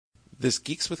This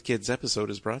Geeks with Kids episode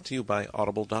is brought to you by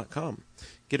Audible.com.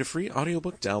 Get a free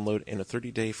audiobook download and a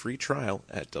 30-day free trial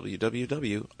at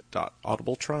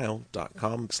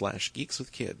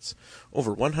www.audibletrial.com/geekswithkids.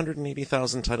 Over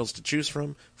 180,000 titles to choose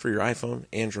from for your iPhone,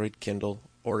 Android, Kindle,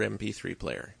 or MP3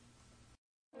 player.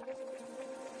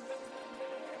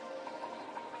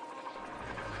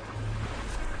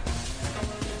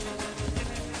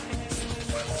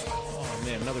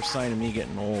 Another sign of me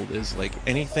getting old is like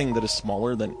anything that is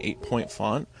smaller than 8-point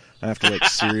font, I have to like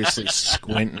seriously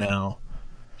squint now.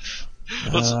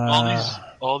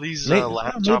 All these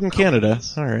laptop made in Canada.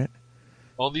 companies, All right.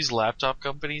 all these laptop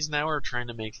companies now are trying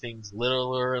to make things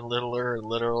littler and littler and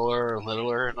littler and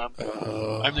littler, and I'm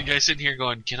the guy sitting here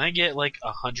going, "Can I get like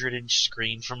 100-inch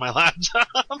screen for my laptop?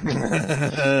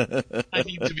 I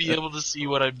need to be able to see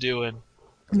what I'm doing."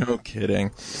 No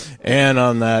kidding. And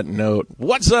on that note,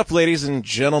 what's up, ladies and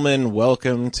gentlemen?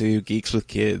 Welcome to Geeks with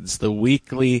Kids, the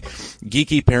weekly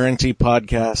geeky parenting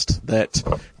podcast that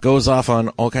goes off on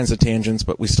all kinds of tangents,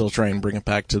 but we still try and bring it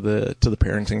back to the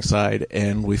parenting side,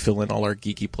 and we fill in all our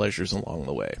geeky pleasures along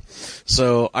the way.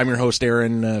 So I'm your host,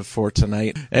 Aaron, for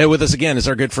tonight. And with us again is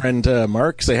our good friend,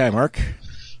 Mark. Say hi, Mark.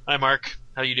 Hi, Mark.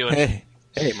 How you doing?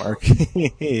 Hey, Mark.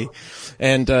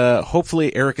 And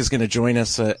hopefully Eric is going to join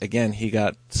us again. He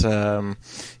had to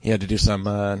do some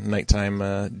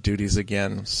nighttime duties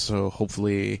again, so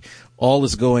hopefully all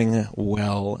is going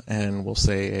well, and we'll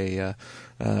say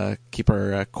keep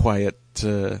our quiet.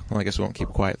 Well, I guess we won't keep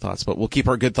quiet thoughts, but we'll keep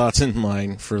our good thoughts in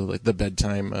mind for like the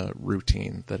bedtime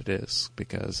routine that it is,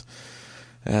 because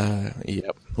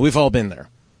yep, we've all been there.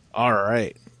 All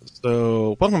right,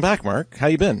 so welcome back, Mark. How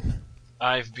you been?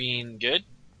 I've been good.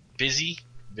 Busy.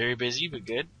 Very busy, but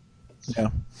good. Yeah.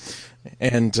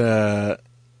 And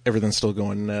everything's still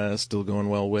going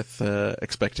well with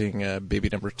expecting baby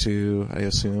number 2, I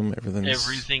assume.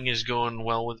 Everything is going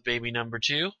well with baby number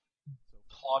 2.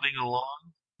 Plodding along.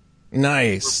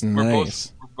 Nice. We're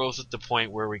both at the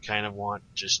point where we kind of want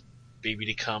just baby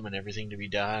to come and everything to be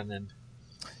done, and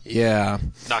yeah,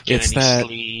 not get it's any that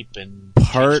sleep, and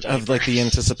part of like the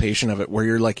anticipation of it where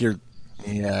you're loving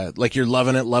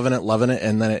it,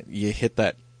 and then you hit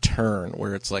that turn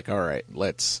where it's like, all right,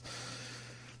 let's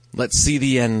see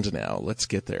the end now. Let's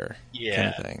get there. Yeah. Kind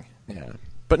of thing. Yeah.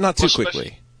 But not too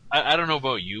quickly. I don't know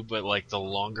about you, but like the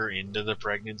longer into the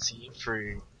pregnancy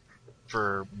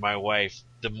for my wife,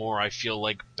 the more I feel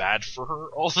like bad for her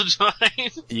all the time.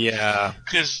 Yeah.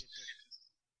 Because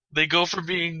they go from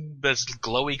being this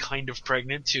glowy kind of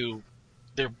pregnant to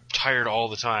they're tired all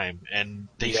the time, and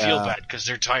they feel bad because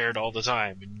they're tired all the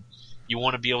time, and you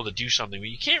want to be able to do something, but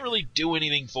you can't really do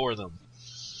anything for them.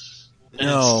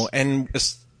 No, and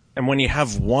when you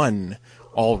have one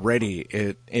already,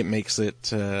 it makes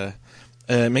it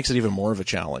even more of a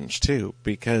challenge too,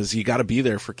 because you got to be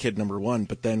there for kid number 1.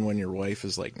 But then when your wife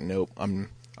is like, "Nope, I'm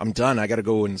done. I got to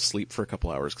go and sleep for a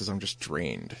couple hours because I'm just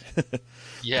drained."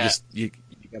 Yeah, you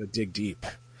got to dig deep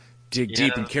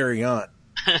and carry on.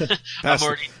 I'm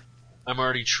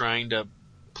already trying to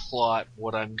plot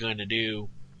what I'm going to do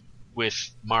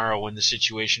with Mara when the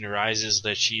situation arises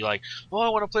that she like, "Oh, I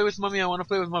want to play with mommy.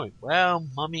 Well,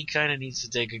 mommy kind of needs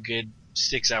to take a good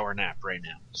 6-hour nap right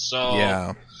now. So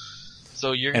yeah.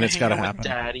 So you're gonna hang out with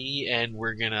Daddy, and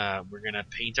we're gonna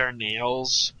paint our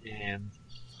nails, and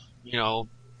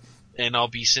and I'll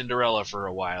be Cinderella for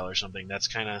a while or something. That's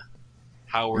kind of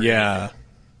how we're gonna do it.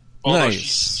 Although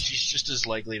nice. She's just as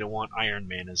likely to want Iron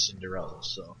Man as Cinderella.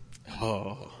 So.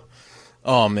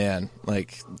 Oh man,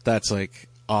 like that's like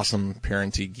awesome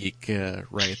parenting geek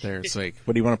right there. It's like,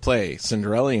 what do you want to play?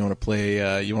 Cinderella? You want to play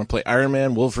Iron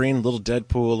Man, Wolverine, little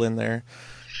Deadpool in there?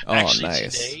 Oh, actually,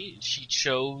 nice. Today she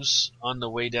chose, on the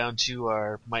way down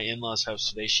to my in-laws' house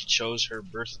today, she chose her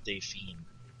birthday theme.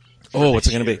 Oh, what's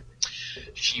it going to be?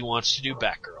 She wants to do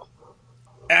Batgirl.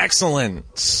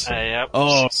 Excellent. Yep.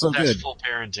 Oh, so that's good. Full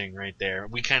parenting right there.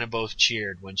 We kind of both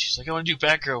cheered when she's like, "I want to do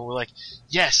Batgirl." We're like,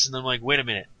 "Yes," and then I'm like, "Wait a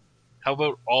minute. How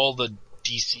about all the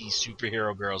DC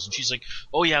superhero girls?" And she's like,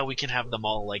 "Oh yeah, we can have them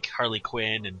all, like Harley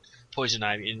Quinn and Poison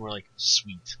Ivy." And we're like,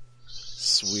 "Sweet."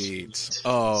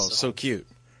 Oh, so cute.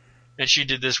 And she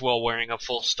did this while wearing a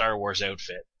full Star Wars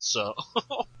outfit. So.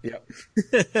 Yep.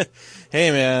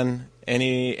 Hey man,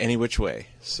 any which way.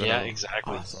 So, yeah,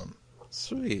 exactly. Awesome.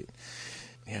 Sweet.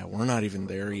 Yeah, we're not even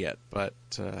there yet, but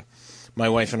my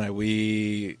wife and I,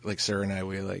 Sarah and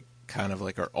I, kind of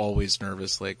like are always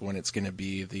nervous, like when it's going to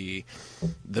be the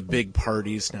big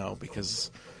parties now,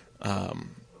 because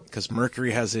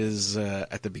Mercury has his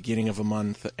at the beginning of a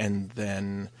month, and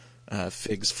then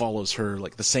Figs follows her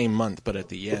like the same month, but at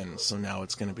the end. So now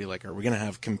it's going to be like, are we going to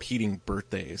have competing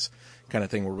birthdays kind of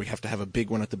thing where we have to have a big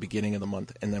one at the beginning of the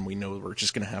month, and then we know we're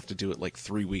just going to have to do it like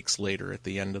 3 weeks later at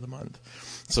the end of the month.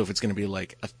 So if it's going to be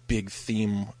like a big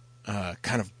theme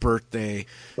kind of birthday,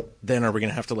 then are we going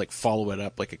to have to like follow it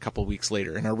up like a couple weeks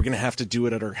later? And are we going to have to do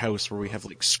it at our house where we have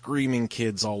like screaming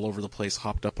kids all over the place,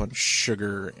 hopped up on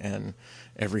sugar and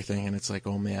everything? And it's like,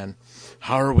 oh man,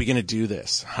 how are we going to do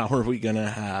this? How are we going to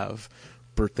have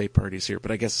birthday parties here?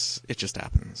 But I guess it just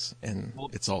happens, and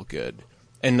it's all good.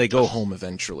 And they go home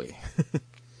eventually.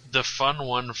 The fun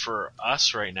one for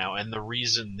us right now, and the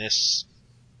reason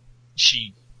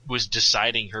she was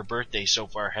deciding her birthday so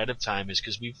far ahead of time, is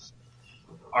because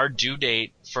our due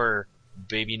date for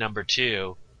baby number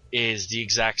 2 is the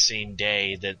exact same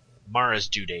day that Mara's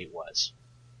due date was.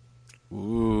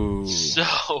 Ooh.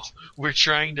 So we're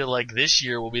trying to, like, this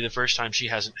year will be the first time she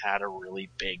hasn't had a really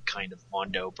big kind of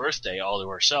mondo birthday all to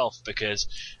herself, because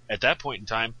at that point in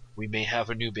time we may have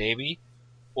a new baby,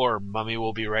 or Mummy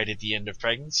will be right at the end of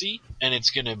pregnancy, and it's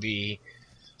going to be...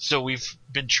 So we've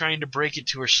been trying to break it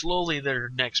to her slowly that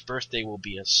her next birthday will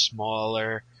be a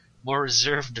smaller, more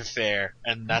reserved affair,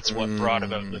 and that's what brought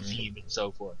about the theme and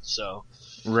so forth. So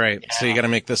right. Yeah. So you got to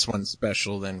make this one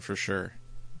special then, for sure.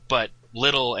 But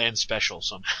little and special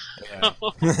somehow.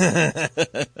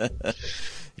 Yeah.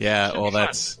 Yeah. Well,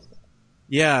 that's...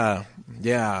 Yeah.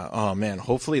 Yeah. Oh man.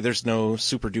 Hopefully there's no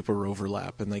super duper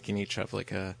overlap, and they can each have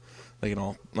like a... they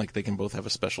can both have a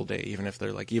special day, even if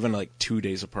they're like, even like 2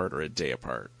 days apart or a day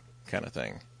apart kind of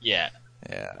thing. Yeah.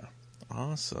 Yeah.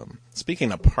 Awesome.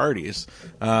 Speaking of parties,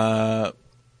 I'm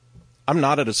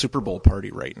not at a Super Bowl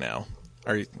party right now.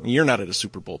 You're not at a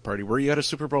Super Bowl party. Were you at a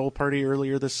Super Bowl party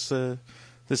earlier this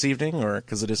evening, or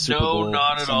because it is Super Bowl? No,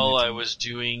 not at Sunday all. too? I was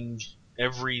doing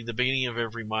the beginning of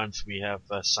every month we have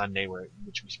a Sunday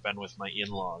which we spend with my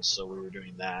in-laws, so we were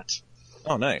doing that.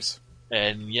 Oh, nice.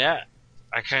 And yeah,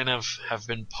 I kind of have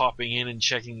been popping in and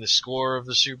checking the score of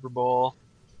the Super Bowl.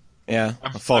 Yeah,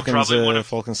 I'm Falcons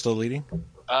still leading?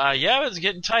 Yeah, it's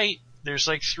getting tight. There's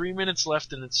like 3 minutes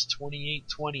left, and it's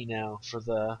 28-20 now for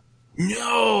the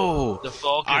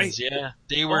Falcons. Yeah,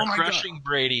 they were crushing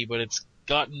Brady, but it's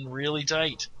gotten really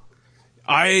tight.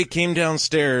 I came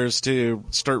downstairs to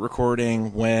start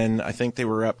recording when I think they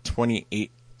were up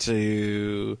 28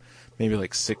 to maybe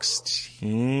like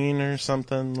 16 or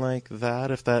something like that,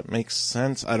 if that makes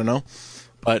sense. I don't know.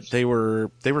 But they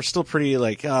were still pretty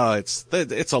like, it's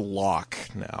a lock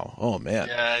now. Oh man.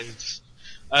 Yeah,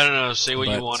 I don't know, say what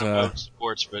you want about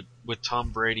sports, but with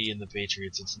Tom Brady and the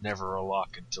Patriots, it's never a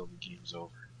lock until the game's over.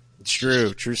 It's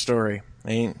true story.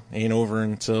 Ain't over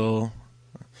until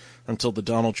the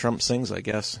Donald Trump sings, I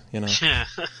guess, you know.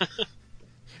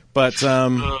 But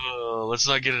let's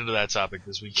not get into that topic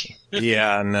this week.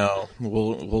 Yeah, no.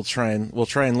 We'll try and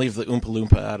leave the Oompa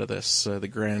Loompa out of this, the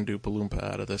Grand Oompa Loompa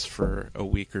out of this for a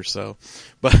week or so.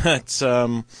 But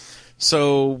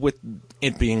so with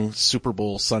it being Super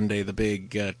Bowl Sunday, the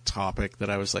big topic that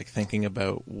I was like thinking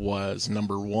about was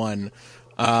number one.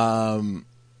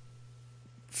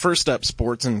 First up,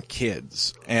 sports and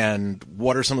kids, and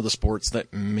what are some of the sports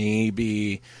that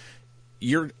maybe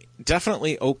you're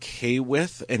definitely okay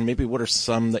with, and maybe what are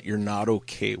some that you're not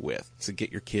okay with to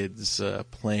get your kids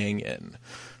playing in.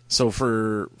 So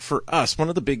for us, one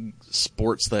of the big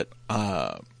sports that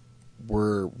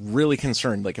we're really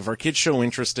concerned, like if our kids show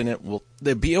interest in it,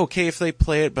 they'd be okay if they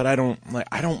play it, but I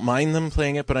don't mind them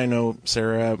playing it, but I know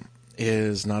Sarah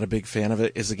is not a big fan of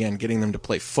it, is again getting them to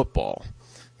play football.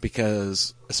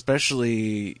 Because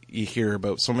especially you hear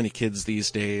about so many kids these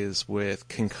days with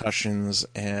concussions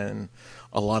and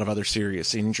a lot of other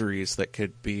serious injuries that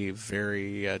could be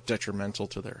very detrimental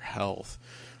to their health.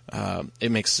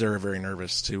 It makes Sarah very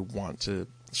nervous to want to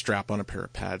strap on a pair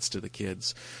of pads to the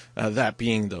kids. That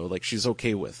being, though, like she's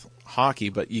okay with hockey,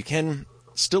 but you can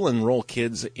still enroll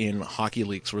kids in hockey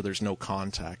leagues where there's no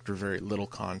contact or very little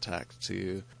contact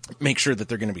to make sure that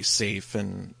they're going to be safe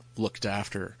and looked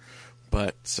after.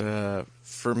 But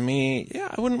for me, yeah,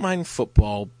 I wouldn't mind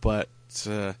football, but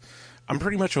I'm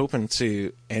pretty much open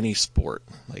to any sport.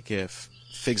 Like if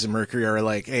Figs and Mercury are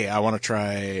like, hey, I want to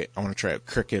try out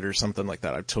cricket or something like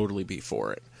that, I'd totally be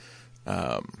for it.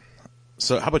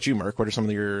 So how about you, Mark? What are some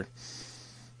of your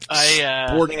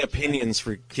sporting opinions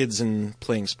for kids in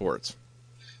playing sports?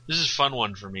 This is a fun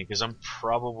one for me because I'm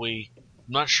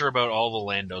not sure about all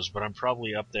the Landos, but I'm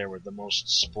probably up there with the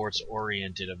most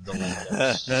sports-oriented of the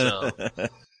Landos.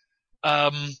 So,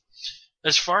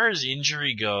 as far as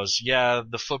injury goes, yeah,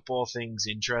 the football thing's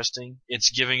interesting. It's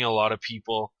giving a lot of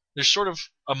people... There's sort of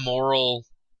a moral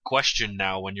question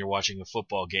now when you're watching a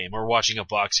football game or watching a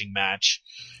boxing match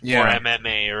Yeah. or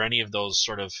MMA or any of those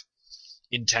sort of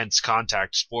intense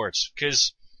contact sports,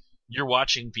 because you're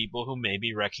watching people who may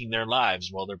be wrecking their lives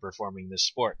while they're performing this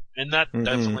sport. And that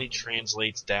definitely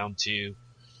translates down to,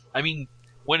 I mean,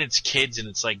 when it's kids and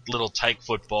it's like little tyke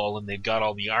football and they've got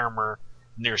all the armor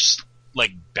and they're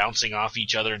like bouncing off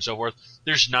each other and so forth,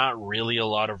 there's not really a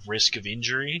lot of risk of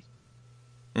injury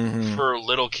for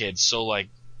little kids. So like,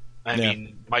 I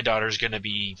mean, my daughter's going to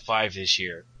be 5 this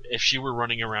year. If she were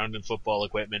running around in football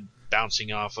equipment,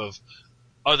 bouncing off of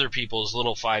other people's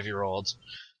little 5-year-olds,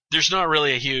 there's not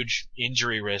really a huge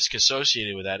injury risk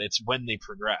associated with that. It's when they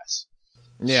progress.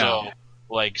 Yeah. So,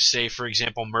 like, say, for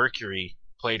example, Mercury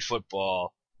played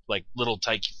football, like little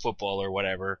tyke football or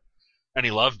whatever, and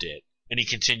he loved it, and he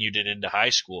continued it into high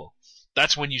school.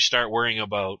 That's when you start worrying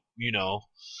about, you know,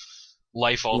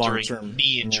 life-altering Long-term,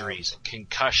 knee injuries,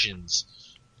 concussions,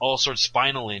 all sorts of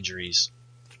spinal injuries,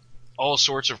 all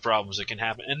sorts of problems that can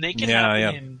happen. And they can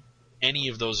happen in any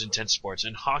of those intense sports,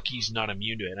 and hockey's not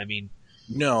immune to it. I mean,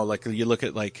 no, like you look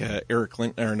at like Eric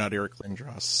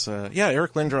Lindros.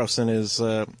 Eric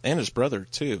Lindros and his brother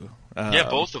too.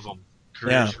 Both of them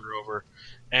careers were over,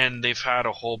 and they've had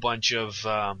a whole bunch of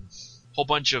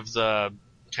the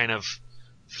kind of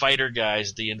fighter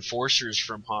guys, the enforcers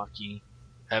from hockey,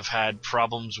 have had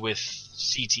problems with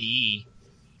CTE.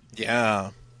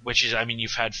 Yeah, which is, I mean,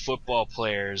 you've had football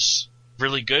players,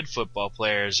 really good football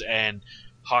players, and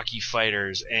hockey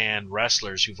fighters and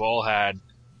wrestlers who've all had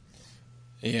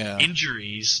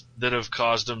injuries that have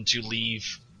caused them to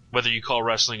leave, whether you call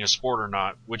wrestling a sport or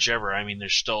not, whichever. I mean,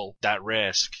 there's still that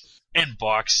risk. And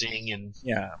boxing and...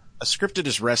 Yeah. As scripted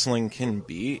as wrestling can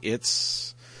be,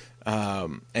 it's...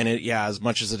 as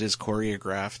much as it is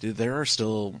choreographed, there are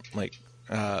still, like...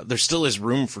 there still is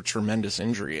room for tremendous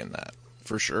injury in that,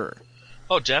 for sure.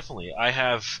 Oh, definitely. I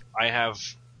have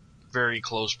very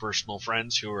close personal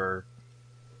friends who were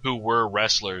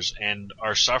wrestlers and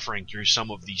are suffering through some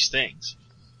of these things.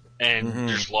 And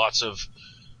there's lots of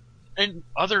and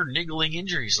other niggling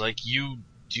injuries, like you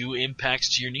do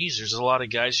impacts to your knees. There's a lot of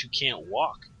guys who can't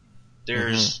walk.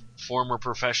 There's former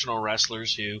professional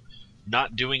wrestlers who,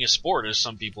 not doing a sport, as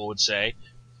some people would say,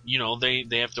 you know, they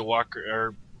have to walk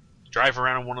or drive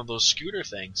around on one of those scooter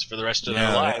things for the rest of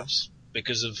their lives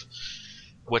because of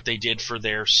what they did for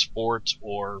their sport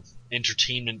or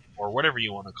entertainment or whatever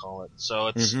you want to call it.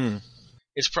 So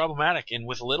it's problematic. And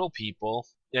with little people,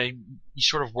 you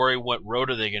sort of worry what road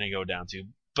are they going to go down to.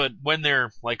 But when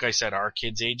they're, like I said, our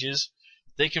kids' ages,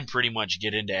 they can pretty much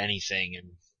get into anything,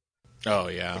 and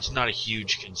it's not a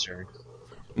huge concern.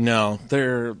 No,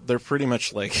 they're pretty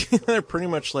much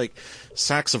like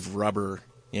sacks of rubber,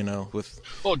 you know, with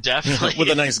definitely with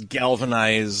a nice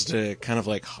galvanized kind of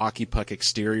like hockey puck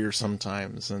exterior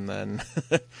sometimes, and then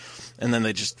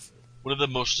they just... One of the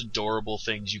most adorable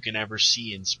things you can ever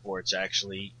see in sports,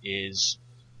 actually, is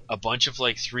a bunch of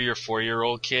like 3 or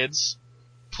 4-year-old kids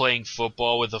playing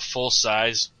football with a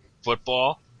full-size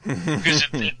football because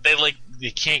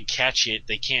they can't catch it,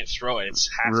 they can't throw it. It's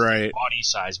half their body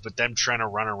size, but them trying to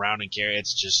run around and carry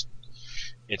it's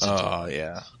adorable.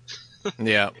 yeah.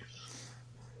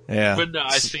 But no,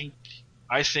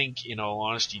 I think, in all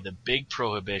honesty, the big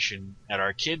prohibition at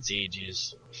our kids'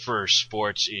 ages for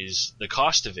sports is the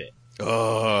cost of it.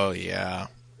 Oh, yeah.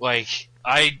 Like,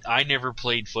 I never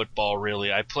played football,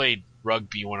 really. I played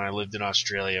rugby when I lived in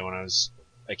Australia when I was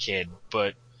a kid,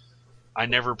 but I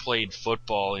never played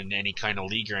football in any kind of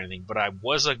league or anything. But I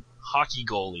was a hockey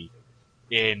goalie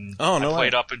I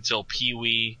played up until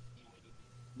Pee-wee.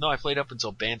 No, I played up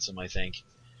until Bantam, I think.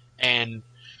 And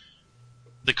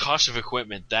the cost of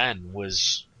equipment then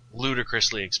was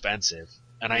ludicrously expensive.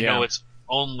 And I know it's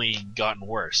only gotten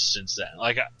worse since then.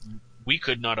 Like, we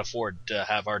could not afford to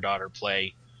have our daughter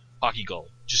play hockey goal.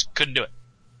 Just couldn't do it.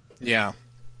 Yeah.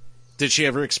 Did she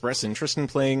ever express interest in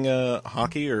playing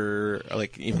hockey or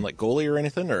like even like goalie or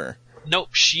anything? Or nope,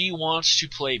 she wants to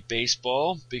play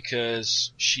baseball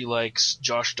because she likes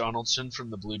Josh Donaldson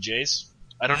from the Blue Jays.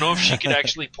 I don't know if she could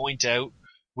actually point out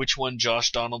which one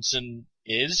Josh Donaldson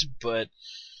is, but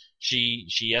she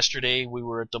yesterday we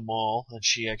were at the mall and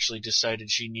she actually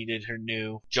decided she needed her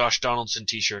new Josh Donaldson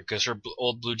t-shirt because her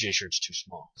old Blue Jay shirt's too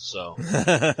small. So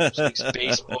she likes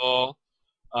baseball.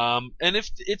 And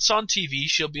if it's on TV,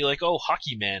 she'll be like, "Oh,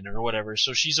 Hockey Man" or whatever.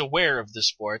 So she's aware of the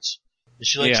sports. And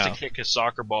she likes to kick a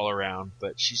soccer ball around,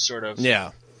 but she's sort of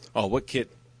what kid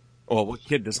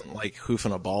doesn't like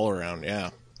hoofing a ball around? Yeah.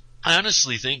 I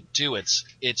honestly think too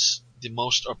it's the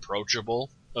most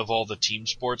approachable of all the team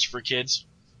sports for kids.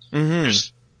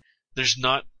 There's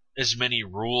not as many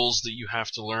rules that you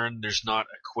have to learn. There's not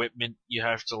equipment you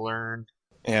have to learn.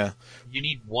 Yeah. You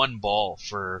need one ball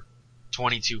for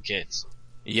 22 kids.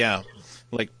 Yeah.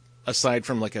 Like, aside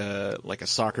from like a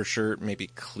soccer shirt, maybe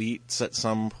cleats at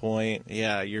some point.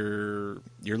 Yeah, you're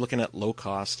looking at low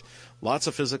cost, lots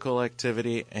of physical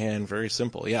activity, and very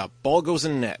simple. Yeah, ball goes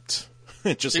in net.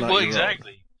 Just not Well, your own.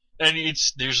 exactly. And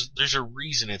there's a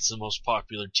reason it's the most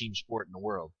popular team sport in the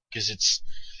world, because it's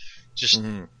just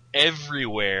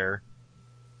everywhere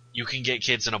you can get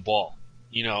kids in a ball,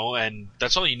 and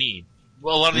that's all you need.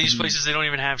 Well, a lot of these places, they don't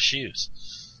even have shoes.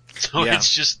 So Yeah.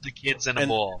 it's just the kids and a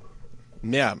ball.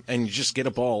 Yeah, and you just get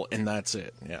a ball and that's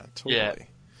it. Yeah, totally.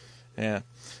 Yeah.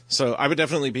 So I would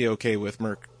definitely be okay with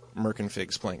Merc and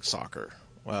Figs playing soccer,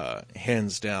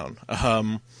 hands down.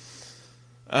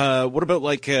 What about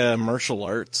like martial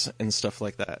arts and stuff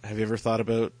like that? Have you ever thought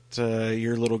about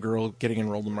your little girl getting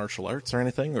enrolled in martial arts or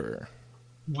anything? Or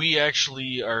We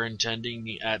actually are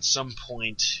intending at some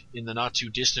point in the not too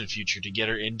distant future to get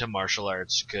her into martial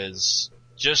arts, because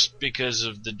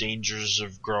of the dangers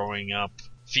of growing up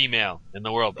female in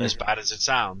the world, as bad as it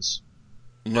sounds.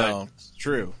 no, it's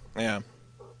true. Yeah.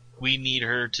 We need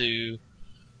her to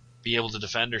be able to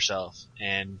defend herself,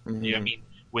 and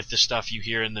with the stuff you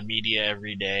hear in the media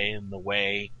every day and the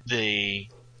way the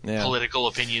political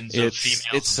opinions of females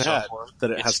it's and sad so forth,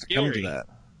 that it it's has to come to that.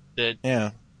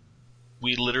 That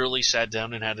we literally sat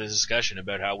down and had a discussion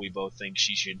about how we both think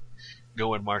she should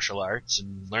go in martial arts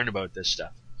and learn about this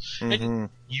stuff.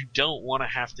 And you don't want to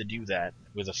have to do that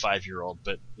with a 5-year-old,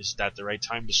 but is that the right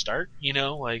time to start? You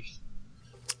know what?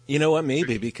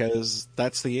 Maybe, because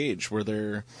that's the age where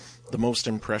they're the most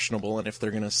impressionable, and if they're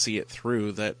going to see it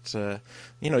through, that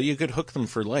you could hook them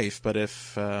for life. But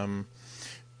if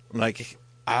like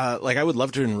I would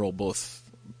love to enroll both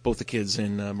the kids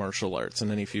in martial arts and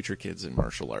any future kids in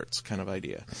martial arts kind of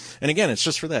idea. And again, it's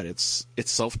just for that. It's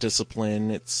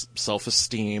self-discipline, it's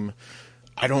self-esteem.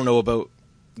 I don't know about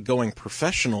going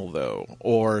professional though,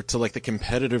 or to like the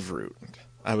competitive route.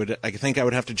 I think I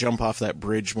would have to jump off that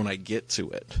bridge when I get to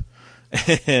it,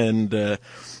 and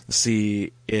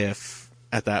see if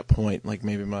at that point, like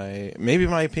maybe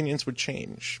my opinions would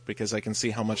change, because I can see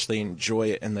how much they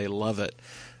enjoy it and they love it,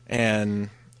 and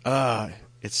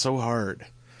it's so hard.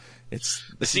 This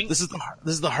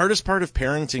is the hardest part of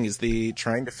parenting, is the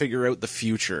trying to figure out the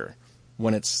future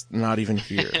when it's not even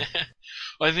here.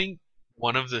 Well, I think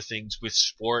one of the things with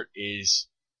sport is,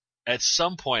 at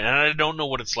some point, and I don't know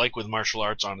what it's like with martial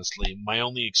arts, honestly. My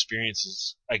only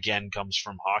experiences, again, comes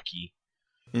from hockey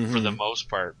for the most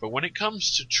part. But when it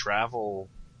comes to travel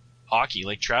hockey,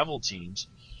 like travel teams,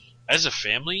 as a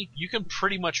family, you can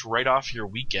pretty much write off your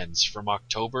weekends from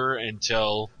October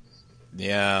until,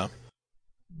 I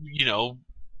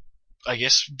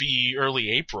guess be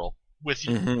early April with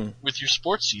your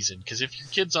sports season. Because if your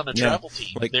kid's on a travel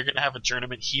team, they're going to have a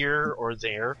tournament here or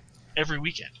there every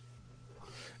weekend.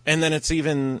 And then it's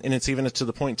even to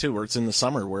the point too, where it's in the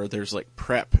summer, where there's like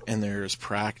prep and there's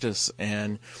practice,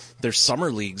 and there's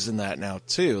summer leagues in that now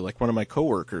too. Like one of my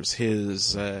coworkers,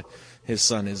 his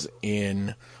son is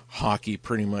in hockey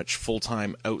pretty much full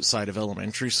time outside of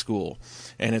elementary school,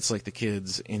 and it's like the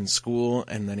kid's in school,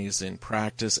 and then he's in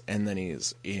practice, and then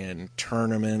he's in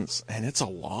tournaments, and it's a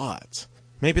lot.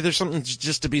 Maybe there's something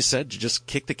just to be said to just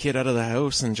kick the kid out of the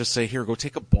house and just say, here, go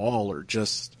take a ball, or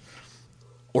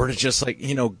to just like,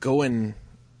 go and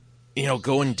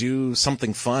do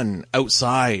something fun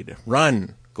outside,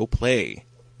 run, go play,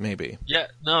 maybe. Yeah,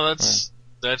 no, that's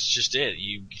just it.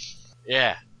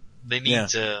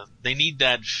 They need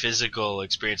that physical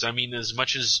experience. I mean, as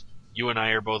much as you and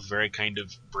I are both very kind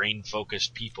of brain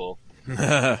focused people,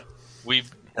 we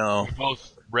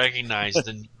both recognize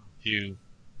the need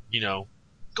to,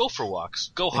 go for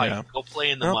walks, go hike, go play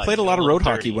in the mud. I played a lot of road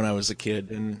hockey when I was a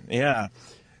kid, and yeah.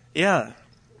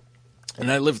 And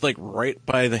I lived like right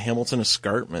by the Hamilton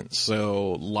Escarpment,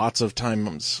 so lots of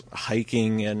times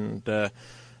hiking and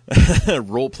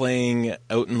role playing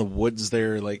out in the woods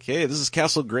there. Like, hey, this is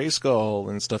Castle Grayskull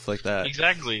and stuff like that.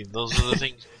 Exactly, those are the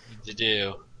things we need to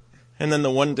do. And then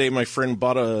the one day my friend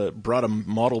brought a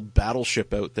model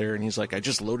battleship out there, and he's like, I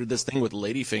just loaded this thing with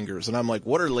ladyfingers, and I'm like,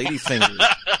 what are ladyfingers?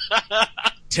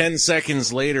 10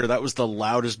 seconds later, that was the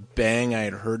loudest bang I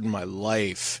had heard in my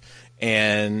life.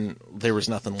 And there was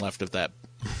nothing left of that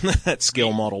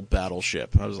scale model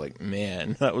battleship. I was like,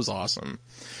 man, that was awesome.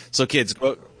 So kids,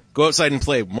 go outside and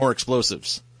play. More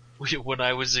explosives. When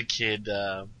I was a kid,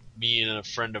 me and a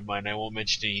friend of mine, I won't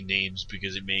mention any names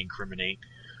because it may incriminate,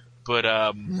 but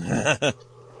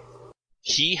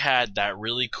he had that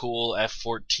really cool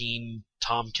F-14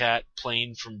 Tomcat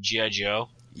plane from G.I. Joe.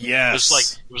 Yes.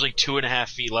 It was like 2.5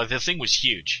 feet. Like, the thing was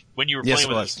huge. When you were playing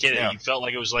with a kid, you felt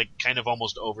like it was like kind of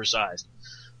almost oversized.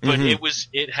 but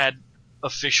it had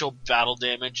official battle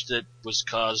damage that was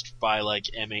caused by like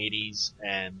M80s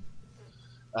and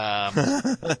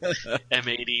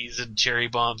M80s and cherry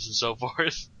bombs and so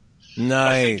forth.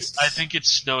 Nice. I think it's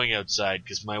snowing outside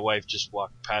because my wife just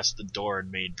walked past the door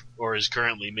and is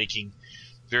currently making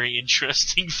very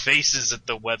interesting faces at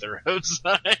the weather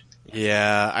outside.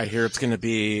 Yeah, I hear it's going to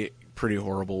be pretty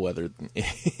horrible weather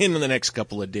in the next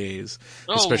couple of days.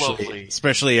 Oh, lovely.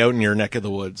 Especially out in your neck of the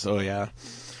woods. Oh, yeah.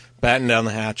 Batten down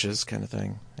the hatches kind of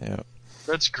thing. Yeah.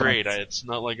 That's great. It's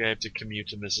not like I have to commute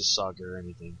to Mississauga or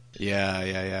anything.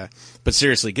 Yeah. But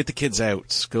seriously, get the kids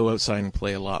out. Go outside and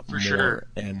play a lot more. Sure.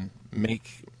 And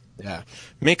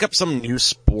make up some new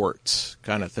sport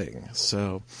kind of thing.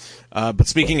 So, but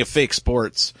speaking of fake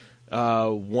sports,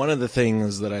 one of the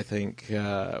things that I think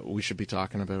we should be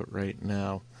talking about right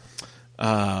now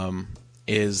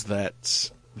is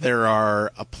that there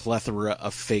are a plethora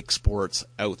of fake sports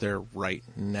out there right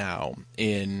now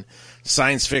in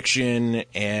science fiction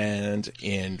and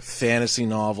in fantasy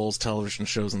novels, television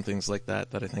shows, and things like that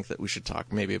I think that we should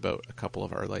talk maybe about a couple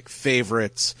of our like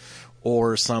favorites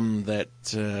or some that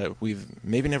we've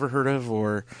maybe never heard of,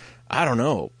 or I don't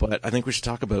know, but I think we should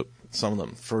talk about some of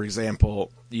them. For example,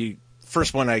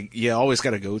 first one you always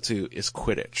got to go to is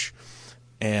Quidditch.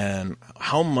 And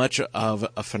how much of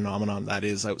a phenomenon that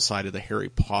is outside of the Harry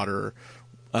Potter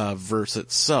verse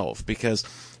itself. Because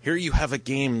here you have a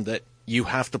game that you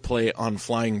have to play on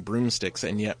flying broomsticks,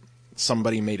 and yet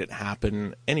somebody made it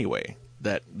happen anyway.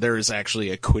 That there is actually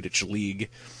a Quidditch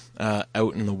league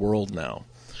out in the world now.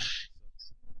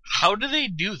 How do they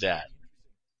do that?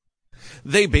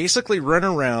 They basically run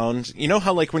around. You know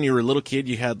how like when you were a little kid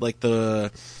you had like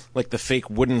the fake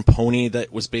wooden pony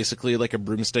that was basically like a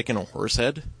broomstick and a horse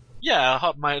head?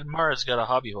 Yeah, Mara's got a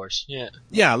hobby horse, yeah.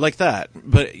 Yeah, like that.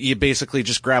 But you basically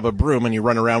just grab a broom and you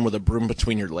run around with a broom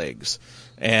between your legs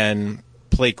and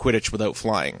play Quidditch without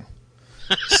flying.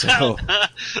 So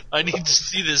I need to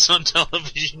see this on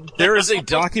television. There is a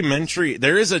documentary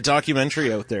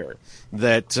out there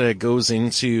that goes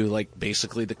into like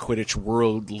basically the Quidditch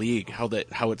World League,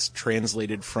 how it's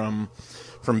translated from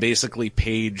basically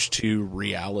page to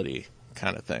reality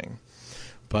kind of thing.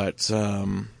 But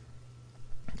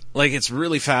like it's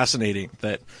really fascinating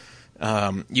that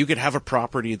you could have a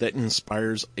property that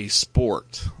inspires a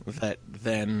sport that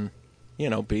then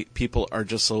people are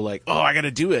just so like, oh, I got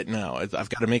to do it now. I've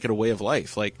got to make it a way of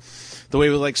life. Like the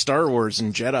way with like Star Wars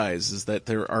and Jedis is that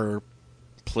there are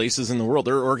places in the world,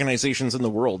 there are organizations in the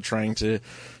world trying to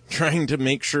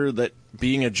make sure that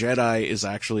being a Jedi is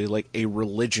actually like a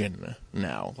religion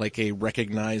now, like a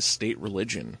recognized state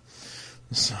religion.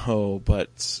 So,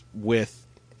 but with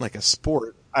like a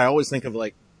sport, I always think of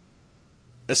like,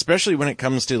 especially when it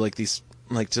comes to like these,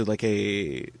 like to like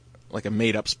a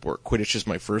made up sport. Quidditch is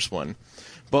my first one,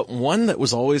 but one that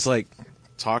was always like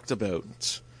talked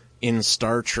about in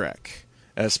Star Trek,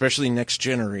 especially Next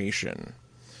Generation,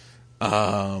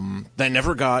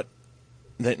 that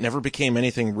never became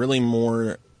anything really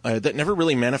more, that never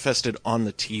really manifested on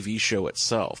the TV show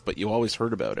itself, but you always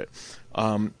heard about it.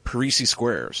 Parisi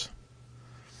Squares.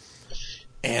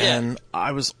 And yeah.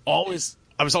 I was always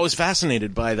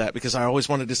fascinated by that because I always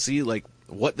wanted to see like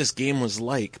what this game was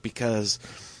like, because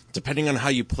depending on how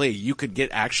you play, you could get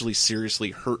actually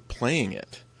seriously hurt playing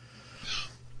it.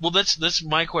 Well, that's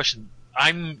my question.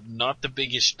 I'm not the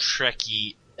biggest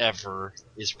Trekkie ever,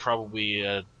 is probably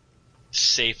a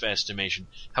safe estimation.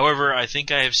 However, I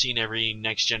think I have seen every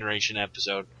Next Generation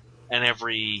episode and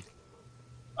every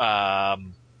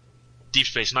Deep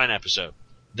Space Nine episode.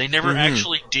 They never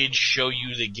actually did show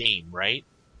you the game, right?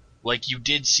 Like, you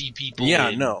did see people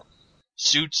in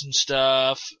suits and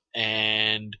stuff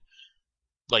and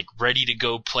like ready to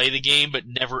go play the game, but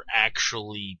never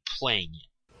actually playing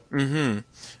it. Mm-hmm.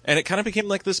 And it kind of became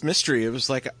like this mystery. It was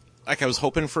like I was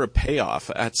hoping for a payoff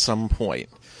at some point.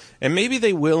 And maybe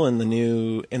they will in the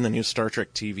new Star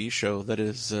Trek TV show that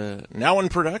is now in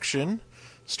production,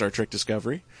 Star Trek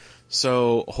Discovery.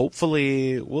 So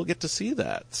hopefully we'll get to see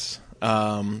that.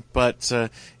 But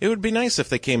it would be nice if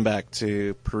they came back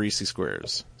to Parisi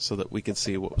Squares so that we could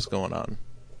see what was going on.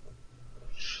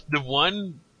 The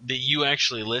one that you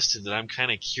actually listed that I'm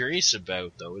kind of curious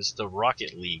about, though, is the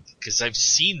Rocket League, because I've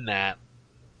seen that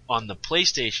on the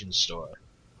PlayStation Store.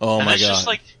 Oh and my god! Just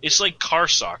like, it's like car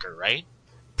soccer, right?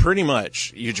 Pretty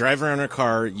much. You drive around in a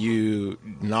car, you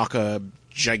knock a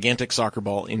gigantic soccer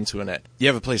ball into a net. You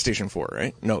have a PlayStation 4,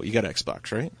 right? No, you got an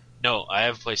Xbox, right? No, I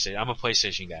have a PlayStation. I'm a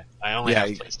PlayStation guy. I only have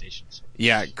PlayStations.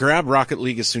 Yeah, grab Rocket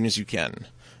League as soon as you can.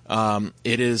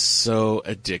 It is so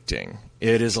addicting.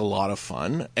 It is a lot of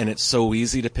fun, and it's so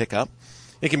easy to pick up.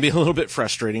 It can be a little bit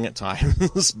frustrating at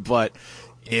times, but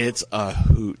It's a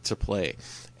hoot to play.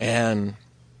 And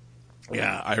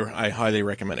yeah, I highly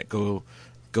recommend it. Go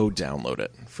download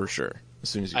it for sure as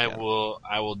soon as you can.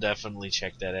 I will definitely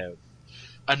check that out.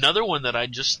 Another one that I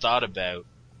just thought about,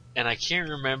 and I can't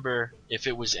remember if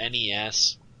it was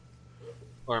NES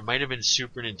or it might have been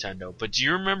Super Nintendo, but do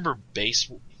you remember Base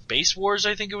Wars,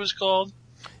 I think it was called?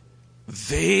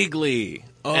 Vaguely.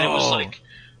 Oh. And it was like,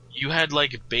 you had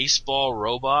like baseball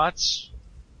robots.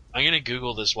 I'm gonna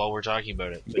Google this while we're talking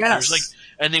about it. But yes.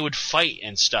 And they would fight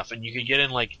and stuff, and you could get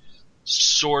in like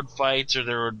sword fights, or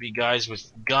there would be guys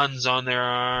with guns on their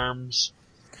arms.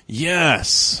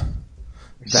 Yes.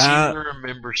 I seem to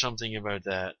remember something about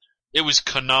that. It was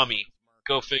Konami.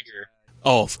 Go figure.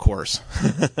 Oh, of course.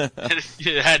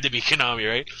 It had to be Konami,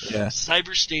 right? Yeah.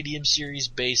 Cyber Stadium Series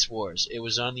Base Wars. It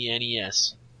was on the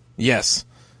NES. Yes.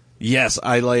 Yes,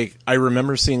 I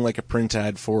remember seeing like a print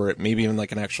ad for it, maybe even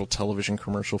like an actual television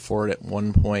commercial for it at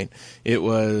one point. It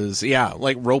was,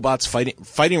 like robots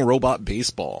fighting robot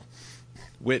baseball,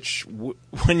 which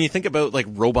when you think about like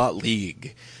Robot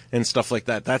League and stuff like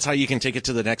that, that's how you can take it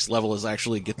to the next level, is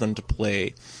actually get them to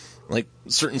play like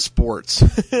certain sports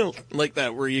like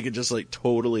that, where you could just like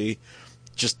totally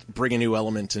just bring a new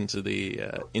element into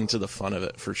the fun of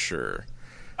it for sure.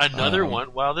 Another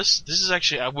one. Wow, this is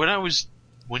actually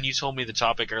when you told me the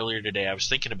topic earlier today, I was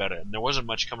thinking about it, and there wasn't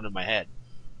much coming to my head.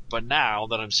 But now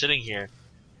that I'm sitting here,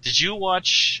 did you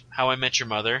watch How I Met Your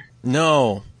Mother?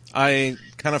 No, I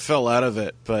kind of fell out of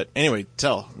it. But anyway,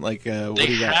 tell. What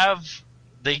do you got?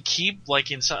 They keep,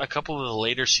 like, in a couple of the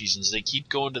later seasons, they keep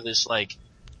going to this, like,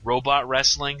 robot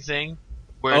wrestling thing,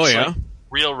 where it's like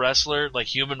real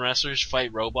human wrestlers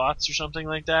fight robots or something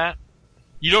like that.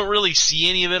 You don't really see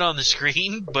any of it on the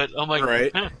screen, but I'm like,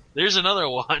 right. There's another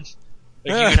one.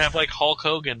 Like, you could have, like, Hulk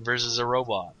Hogan versus a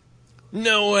robot.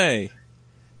 No way.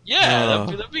 Yeah,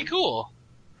 that'd be cool.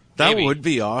 That would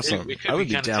be awesome. It could I would be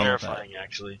be kind down of terrifying, with that.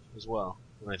 actually, as well,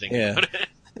 when I think about it.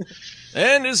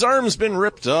 And his arm's been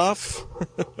ripped off.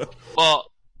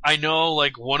 Well, I know,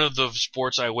 like, one of the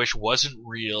sports I wish wasn't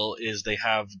real is they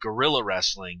have gorilla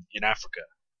wrestling in Africa.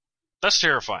 That's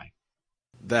terrifying.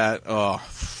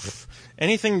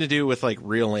 Anything to do with, like,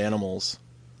 real animals.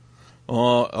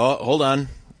 Oh, hold on.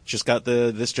 Just got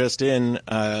this just in.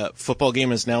 Football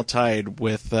game is now tied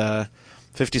with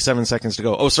 57 seconds to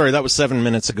go. Oh, sorry, that was 7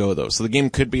 minutes ago, though. So the game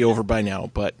could be over by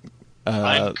now, but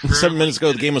 7 minutes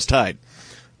ago the game was tied.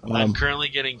 I'm currently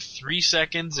getting 3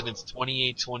 seconds, and it's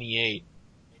 28-28.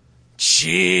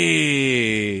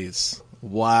 Jeez.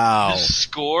 Wow. The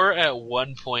score at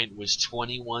one point was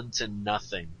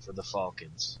 21-0 for the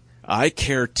Falcons. I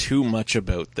care too much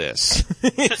about this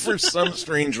for some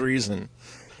strange reason.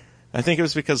 I think it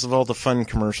was because of all the fun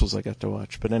commercials I got to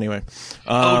watch. But anyway.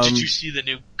 Did you see the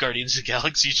new Guardians of the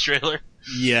Galaxy trailer?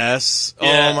 Yes.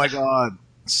 Yeah. Oh my god.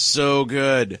 So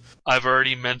good. I've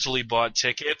already mentally bought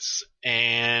tickets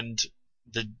and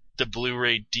the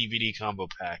Blu-ray DVD combo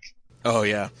pack. Oh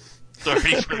yeah. It's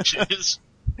already purchased.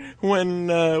 When,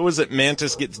 was it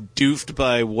Mantis gets doofed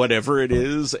by whatever it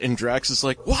is, and Drax is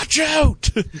like, watch out!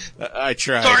 I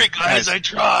tried. Sorry guys, I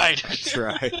tried. I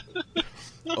tried.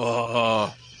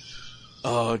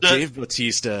 Dave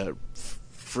Bautista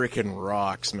freaking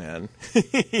rocks, man.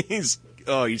 He's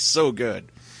so good.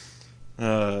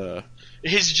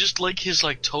 His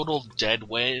total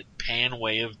deadpan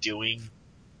way of doing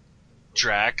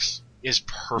Drax is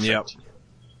perfect. Yep.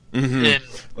 Mm-hmm. And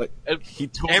he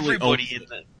totally everybody in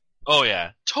that, oh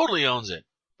yeah, totally owns it.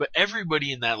 But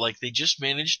everybody in that, like, they just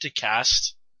managed to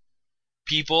cast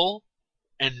people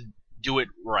and do it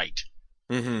right.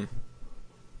 Mm-hmm.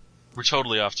 We're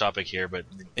totally off topic here, but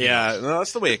yeah, no,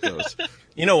 that's the way it goes.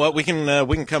 You know what? We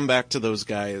can come back to those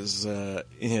guys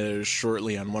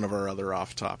shortly on one of our other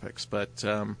off topics, but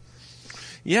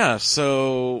yeah.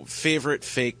 So favorite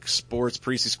fake sports: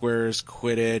 Parisi Squares,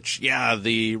 Quidditch. Yeah,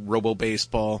 the Robo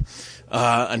Baseball.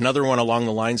 Another one along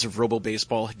the lines of Robo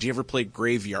Baseball. Do you ever play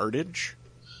Graveyardage?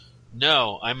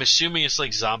 No, I'm assuming it's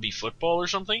like zombie football or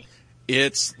something.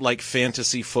 It's like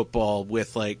fantasy football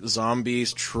with like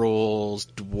zombies, trolls,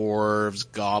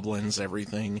 dwarves, goblins,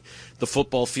 everything. The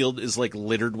football field is like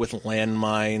littered with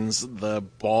landmines. The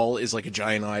ball is like a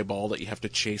giant eyeball that you have to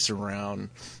chase around.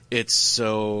 It's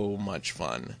so much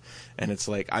fun. And it's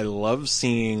like, I love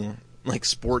seeing like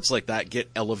sports like that get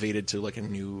elevated to like a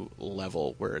new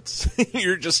level where it's,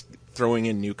 you're just throwing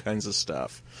in new kinds of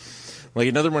stuff. Like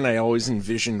another one I always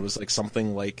envisioned was like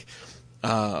something like,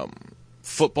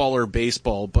 football or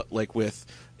baseball, but like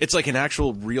it's like an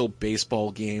actual real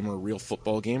baseball game or real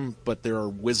football game, but there are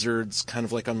wizards kind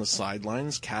of like on the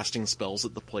sidelines casting spells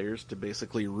at the players to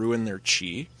basically ruin their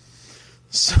chi.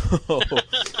 So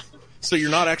So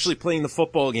you're not actually playing the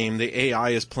football game. The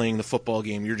AI is playing the football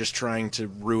game. You're just trying to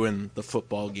ruin the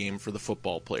football game for the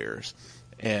football players.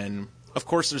 And of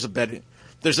course, there's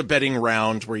a betting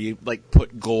round where you like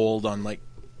put gold on like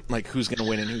who's going to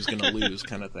win and who's going to lose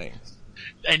kind of thing.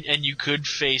 And you could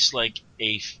face like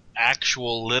a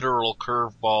actual literal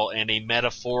curveball and a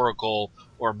metaphorical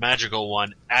or magical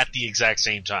one at the exact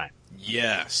same time.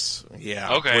 Yes.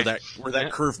 Yeah. Okay. Where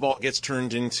that curveball gets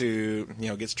turned into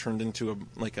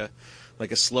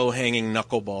a slow hanging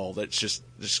knuckleball that's just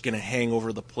going to hang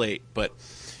over the plate, but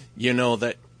you know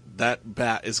that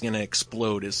bat is going to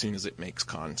explode as soon as it makes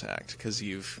contact because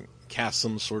you've cast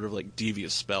some sort of like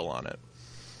devious spell on it.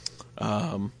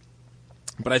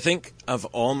 But I think of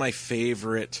all my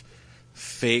favorite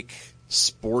fake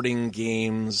sporting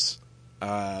games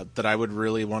that I would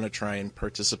really want to try and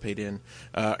participate in.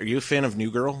 Are you a fan of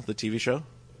New Girl, the TV show?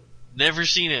 Never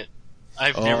seen it.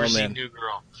 I've never seen New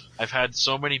Girl. I've had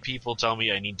so many people tell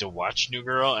me I need to watch New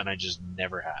Girl, and I just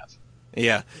never have.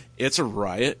 Yeah, it's a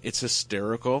riot. It's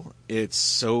hysterical. It's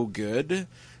so good.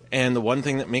 And the one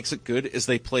thing that makes it good is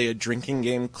they play a drinking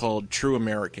game called True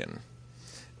American.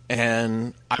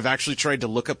 And I've actually tried to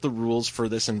look up the rules for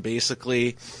this, and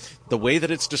basically the way that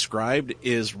it's described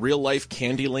is real-life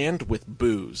Candyland with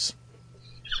booze.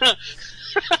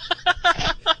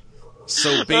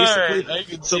 So basically... Right, I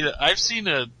can see that. I've seen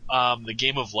the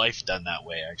Game of Life done that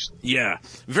way, actually. Yeah,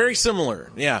 very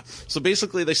similar, yeah. So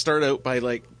basically they start out by,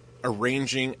 like,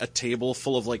 arranging a table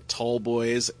full of, like, tall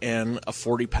boys and a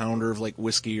 40-pounder of, like,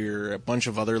 whiskey or a bunch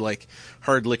of other, like,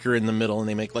 hard liquor in the middle, and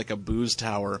they make, like, a booze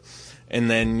tower. And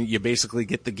then you basically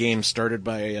get the game started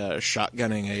by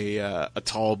shotgunning a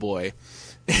tall boy.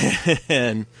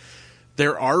 And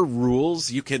there are rules.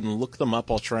 You can look them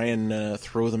up. I'll try and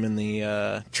throw them in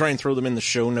the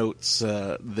show notes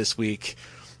this week.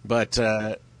 But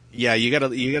yeah, you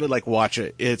gotta like watch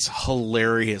it. It's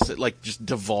hilarious. It like just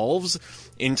devolves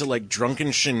into like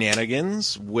drunken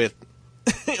shenanigans with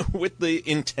with the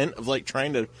intent of like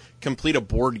trying to complete a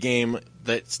board game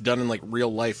that's done in like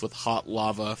real life with hot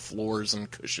lava floors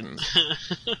and cushions.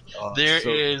 There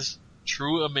is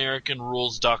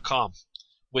TrueAmericanRules.com,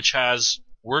 which has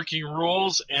working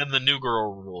rules and the New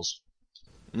Girl rules.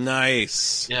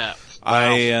 Nice. Yeah.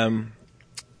 Wow.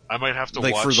 I might have to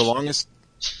like watch for the longest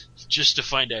just to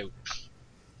find out.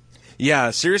 Yeah,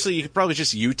 seriously, you could probably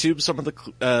just YouTube some of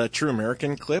the True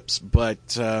American clips,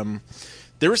 but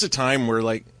there was a time where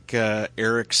like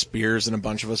Eric Spears and a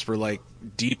bunch of us were like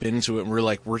deep into it, and we're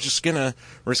like, we're just gonna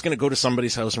go to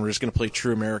somebody's house and we're just gonna play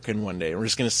True American one day, and we're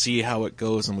just gonna see how it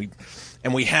goes. And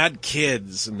we had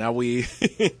kids, and now we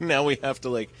have to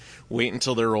like wait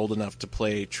until they're old enough to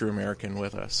play True American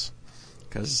with us.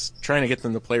 Because trying to get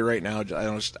them to play right now,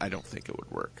 I don't think it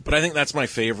would work. But I think that's my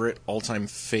favorite all-time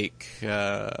fake.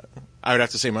 I would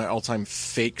have to say my all-time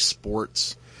fake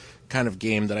sports kind of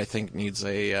game that I think needs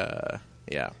that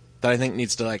I think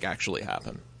needs to like actually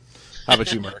happen. How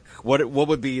about you, Mark? What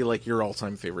would be like your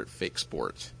all-time favorite fake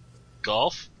sport?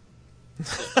 Golf.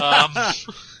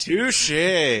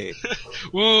 Touche.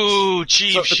 Woo,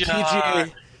 cheap shot.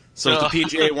 So if the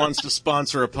PGA wants to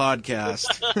sponsor a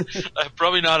podcast.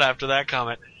 Probably not after that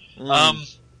comment. I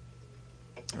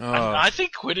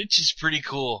think Quidditch is pretty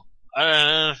cool.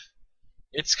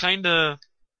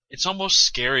 It's almost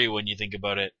scary when you think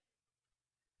about it.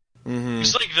 Mm-hmm.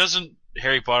 It's like, doesn't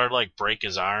Harry Potter like break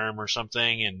his arm or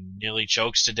something and nearly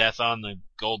chokes to death on the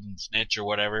golden snitch or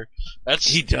whatever?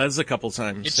 He does a couple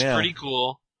times. It's pretty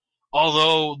cool.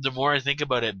 Although, the more I think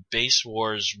about it, Base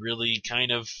Wars really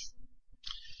kind of...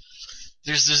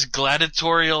 There's this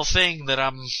gladiatorial thing that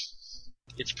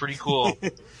it's pretty cool.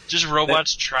 Just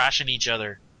robots trashing each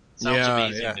other. Sounds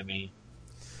amazing to me.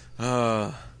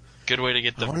 Good way to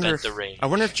get the rage. I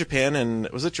wonder if Japan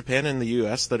and the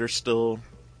US that are still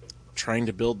trying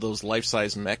to build those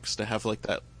life-size mechs to have like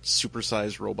that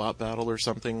super-sized robot battle or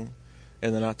something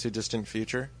in the not-too-distant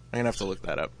future? I'm gonna have to look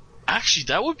that up. Actually,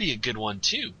 that would be a good one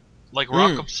too. Like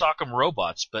Rock'em Sock'em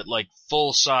Robots, but like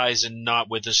full size and not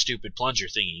with a stupid plunger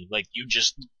thingy. Like you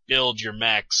just build your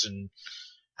mechs and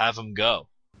have them go.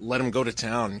 Let them go to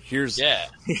town. Here's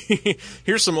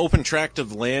some open tract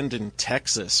of land in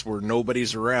Texas where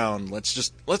nobody's around.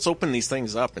 Let's open these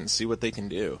things up and see what they can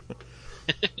do.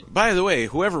 By the way,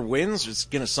 whoever wins is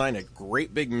going to sign a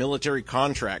great big military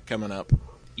contract coming up.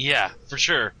 Yeah, for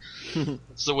sure.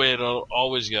 That's the way it'll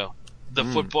always go. The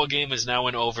football game is now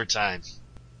in overtime.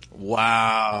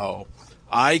 Wow.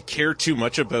 I care too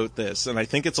much about this, and I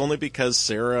think it's only because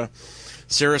Sarah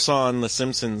saw on The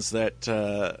Simpsons that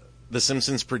The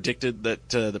Simpsons predicted that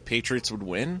the Patriots would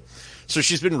win. So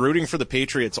she's been rooting for the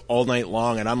Patriots all night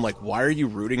long, and I'm like, why are you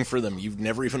rooting for them? You've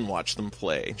never even watched them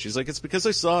play. She's like, it's because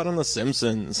I saw it on The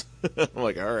Simpsons. I'm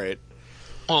like, all right.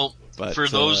 Well, but, for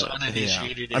those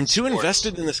uninitiated I'm too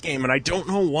invested in this game, and I don't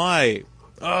know why.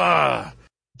 Ah.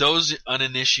 Those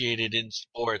uninitiated in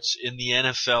sports, in the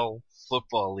NFL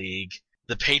Football League,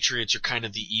 the Patriots are kind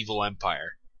of the evil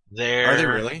empire. Are they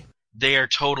really? They are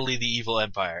totally the evil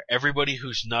empire. Everybody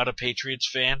who's not a Patriots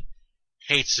fan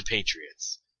hates the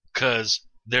Patriots because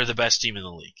they're the best team in the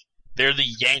league. They're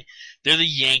the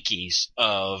Yankees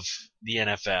of the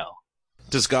NFL.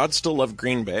 Does God still love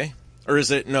Green Bay? Or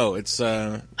is it it's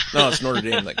Notre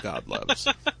Dame that God loves.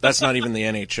 That's not even the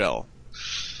NHL. Or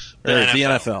the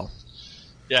NFL.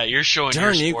 Yeah, you're showing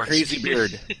Darn your you, sports. Crazy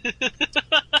Beard.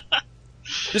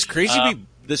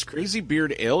 This Crazy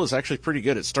Beard ale is actually pretty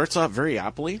good. It starts off very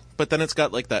appley, but then it's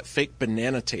got like that fake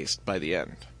banana taste by the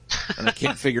end. And I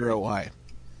can't figure out why.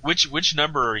 Which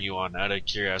number are you on, out of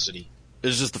curiosity?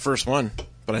 It's just the first one,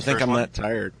 but I think I'm that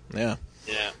tired. Yeah.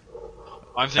 Yeah.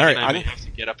 I'm thinking I may have to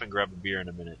get up and grab a beer in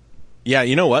a minute. Yeah,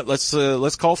 you know what?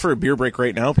 Let's call for a beer break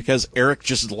right now because Eric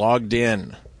just logged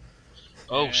in.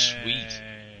 Oh, sweet.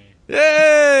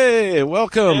 Yay!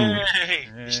 Welcome. Hey,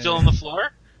 you still on the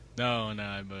floor? No,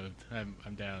 I moved.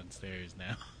 I'm downstairs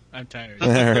now. I'm tired. All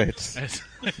right.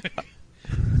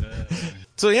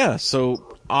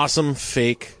 So awesome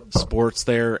fake sports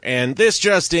there, and this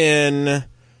just in: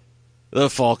 the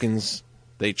Falcons,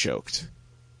 they choked.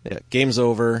 Yeah, game's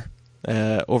over.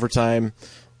 Overtime.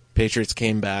 Patriots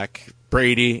came back.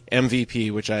 Brady, MVP,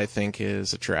 which I think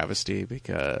is a travesty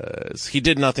because he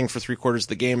did nothing for 3/4 of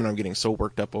the game, and I'm getting so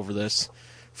worked up over this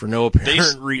for no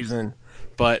apparent reason.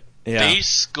 But, yeah. They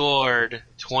scored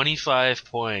 25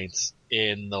 points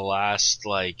in the last,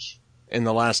 quarter?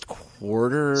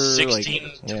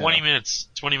 20 minutes.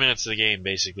 20 minutes of the game,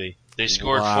 basically. They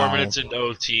scored 4 minutes in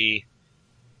OT.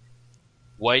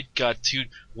 White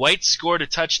scored a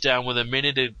touchdown with a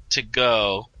minute to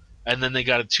go. And then they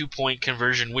got a 2-point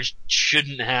conversion, which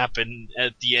shouldn't happen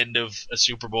at the end of a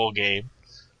Super Bowl game.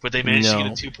 But they managed to get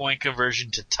a 2-point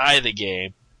conversion to tie the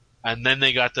game. And then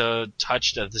they got the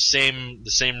touchdown, the same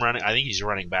running. I think he's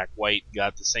running back. White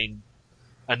got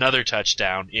another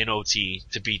touchdown in OT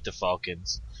to beat the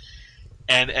Falcons.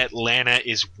 And Atlanta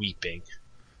is weeping.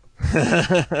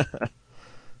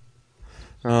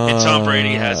 And Tom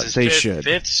Brady has his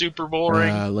fifth Super Bowl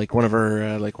ring. Like one of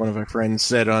our friends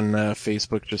said on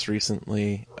Facebook just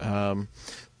recently.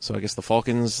 So I guess the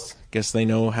Falcons, they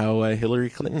know how Hillary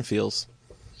Clinton feels.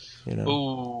 You know.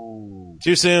 Ooh.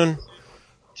 Too soon.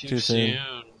 Too soon.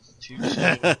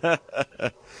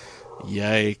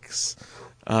 Yikes.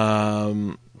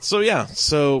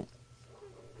 So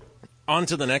on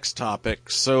to the next topic.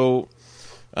 So.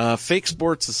 Fake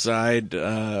sports aside,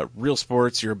 real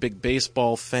sports, you're a big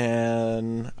baseball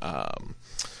fan.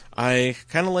 I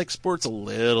kind of like sports a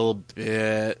little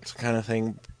bit, kind of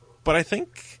thing. But I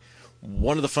think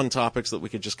one of the fun topics that we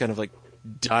could just kind of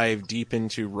dive deep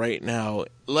into right now,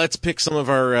 let's pick some of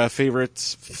our favorite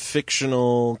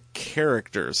fictional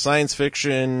characters. Science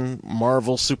fiction,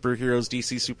 Marvel superheroes,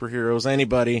 DC superheroes,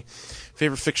 anybody.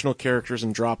 Favorite fictional characters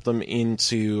and drop them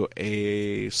into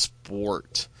a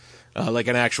sport. Like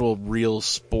an actual real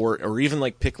sport, or even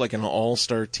pick an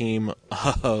all-star team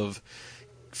of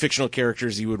fictional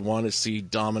characters you would want to see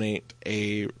dominate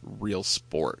a real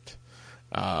sport.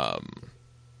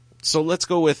 So let's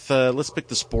go with, let's pick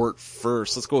the sport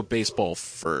first. Let's go with baseball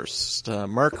first.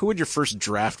 Mark, who would your first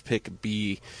draft pick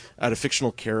be out of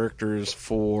fictional characters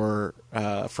for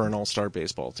an all-star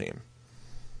baseball team?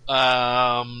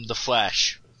 The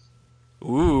Flash.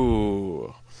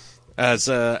 Ooh. As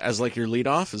your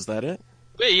leadoff, is that it?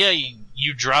 But yeah,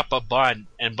 you drop a bunt,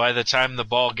 and by the time the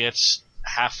ball gets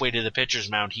halfway to the pitcher's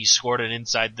mound, he scored an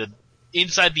inside the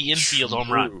infield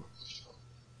home run.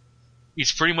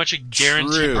 It's pretty much a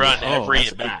guaranteed run every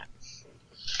at bat.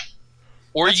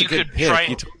 Or you could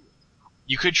try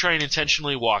and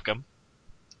intentionally walk him.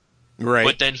 Right.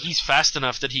 But then he's fast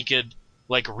enough that he could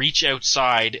reach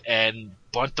outside and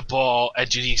bunt the ball and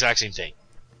do the exact same thing.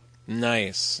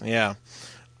 Nice. Yeah.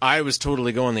 I was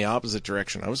totally going the opposite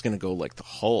direction. I was going to go the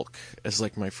Hulk as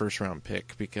my first round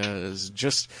pick because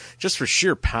just for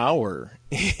sheer power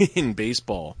in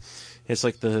baseball, it's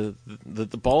the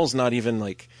ball's not even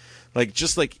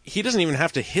he doesn't even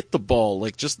have to hit the ball.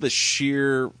 Just the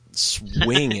sheer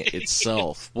swing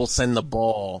itself will send the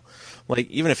ball.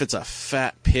 Even if it's a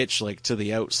fat pitch to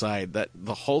the outside, that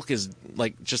the Hulk is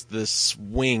just the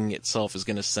swing itself is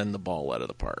going to send the ball out of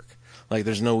the park. Like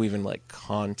there's no even like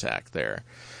contact there.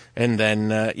 And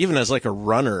then even as like a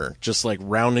runner, just like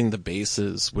rounding the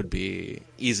bases would be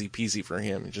easy peasy for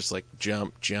him. Just like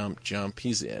jump, jump, jump,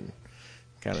 he's in,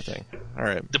 kind of thing. All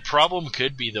right. The problem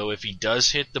could be though, if he does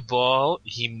hit the ball,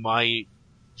 he might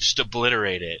just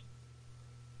obliterate it.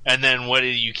 And then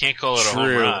you can't call it a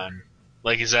home run.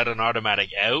 Like, is that an automatic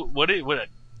out?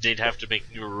 They'd have to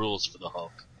make new rules for the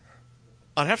Hulk.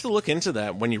 I'd have to look into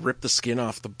that when you rip the skin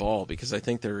off the ball, because I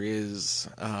think there is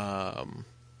I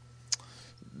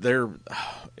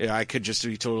could just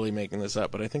be totally making this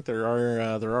up, but I think there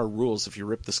are rules if you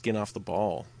rip the skin off the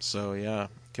ball. So yeah,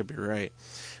 could be right.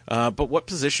 But what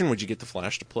position would you get the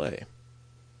Flash to play?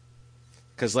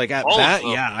 Because like at that,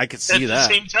 yeah, I could see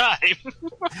that. At the same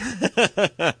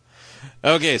time.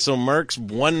 Okay, so Mark's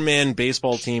one-man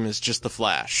baseball team is just the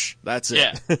Flash. That's it.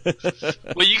 Yeah.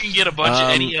 Well, you can get a bunch of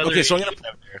any other. Okay, so I'm gonna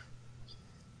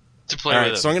to play all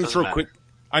with. Right, so I'm gonna throw quick.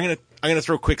 I'm gonna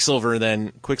throw Quicksilver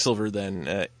then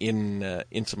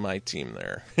into my team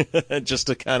there, just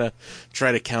to kind of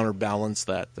try to counterbalance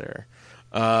that there.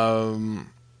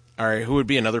 All right, who would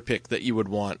be another pick that you would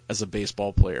want as a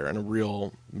baseball player and a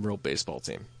real baseball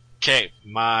team? Okay,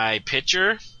 my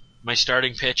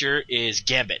starting pitcher is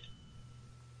Gambit.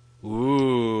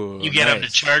 Ooh, you get him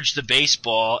to charge the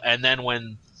baseball, and then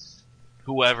when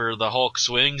whoever the Hulk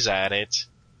swings at it,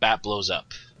 bat blows up.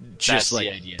 Just That's like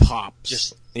the idea. pops.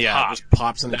 Just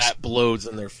pops and explodes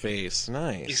in their face.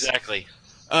 Nice. Exactly.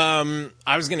 I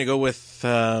was gonna go with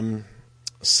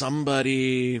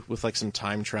somebody with like some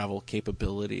time travel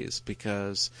capabilities,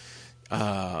 because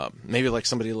maybe like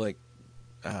somebody like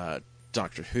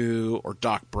Doctor Who or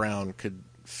Doc Brown could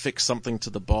fix something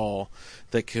to the ball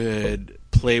that could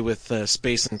play with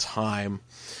space and time,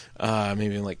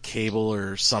 maybe like Cable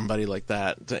or somebody like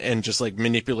that, and just like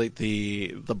manipulate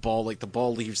the ball. Like the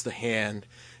ball leaves the hand,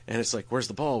 and it's like, where's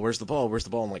the ball? Where's the ball? Where's the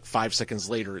ball? And like 5 seconds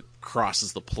later, it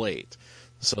crosses the plate.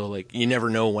 So like you never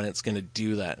know when it's going to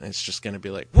do that, and it's just going to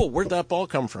be like, whoa, where'd that ball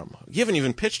come from? You haven't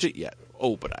even pitched it yet.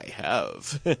 Oh, but I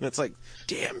have. And it's like,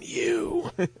 damn you.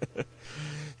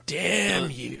 Damn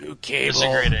you, Cable. That's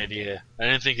a great idea. I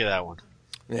didn't think of that one.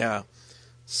 Yeah.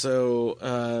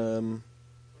 So,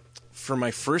 for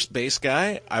my first base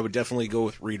guy, I would definitely go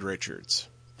with Reed Richards.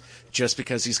 Just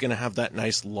because he's going to have that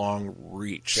nice long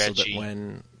reach. Stretchy. So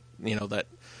that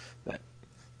when,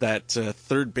 that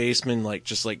third baseman, like,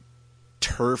 just like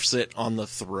turfs it on the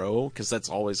throw, because that's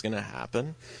always going to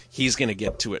happen, he's going to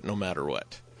get to it no matter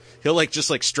what. He'll like just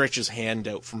like stretch his hand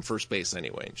out from first base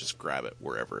anyway and just grab it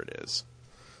wherever it is.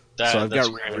 I'm going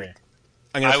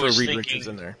to throw Reed Richards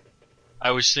in there.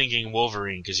 I was thinking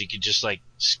Wolverine, because he could just like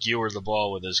skewer the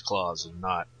ball with his claws and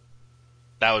not.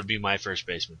 That would be my first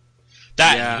baseman.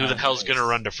 Who the hell's going to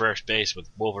run to first base with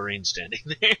Wolverine standing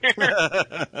there?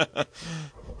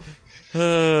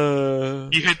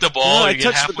 You hit the ball, you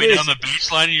get halfway down the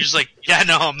baseline, and you're just like, yeah,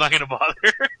 no, I'm not going to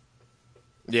bother.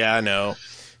 Yeah, I know.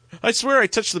 I swear I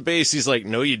touched the base. He's like,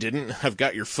 no, you didn't. I've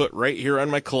got your foot right here on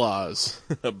my claws,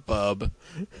 bub.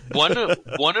 One of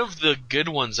the good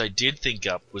ones I did think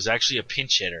up was actually a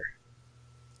pinch hitter.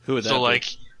 Who would that be? So, like,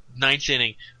 ninth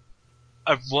inning.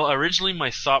 Originally my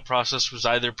thought process was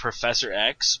either Professor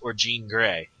X or Jean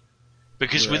Grey.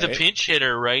 Because with a pinch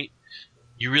hitter, right,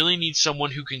 you really need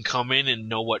someone who can come in and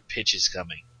know what pitch is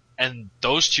coming. And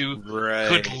those two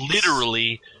could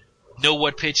literally know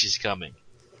what pitch is coming.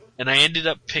 And I ended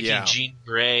up picking Jean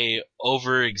Grey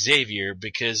over Xavier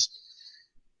because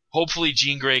hopefully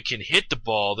Jean Grey can hit the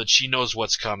ball that she knows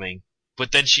what's coming,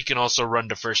 but then she can also run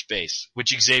to first base,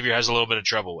 which Xavier has a little bit of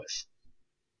trouble with.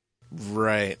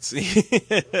 Right.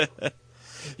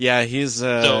 Yeah, he's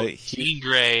Jean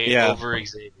Grey over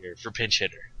Xavier for pinch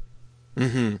hitter.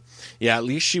 Mm-hmm. Yeah, at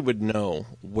least she would know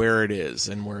where it is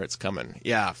and where it's coming.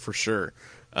 Yeah, for sure.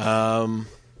 Who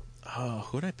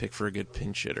would I pick for a good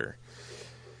pinch hitter?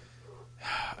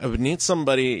 I would need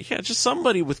somebody, just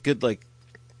somebody with good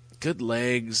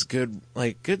legs, good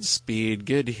speed,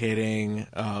 good hitting,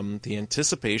 the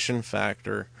anticipation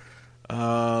factor.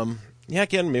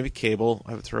 Again, maybe Cable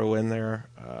I would throw in there.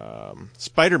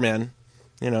 Spider-Man,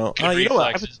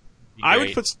 I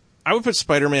would put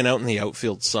Spider-Man out in the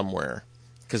outfield somewhere,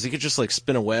 because he could just like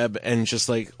spin a web and just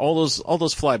like all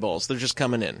those fly balls, they're just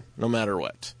coming in no matter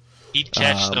what. He'd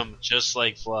catch them just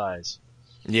like flies.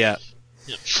 Yeah.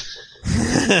 Yep.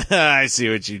 I see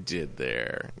what you did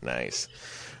there. Nice.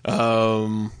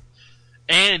 And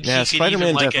he could Spider-Man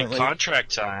even, like, definitely... at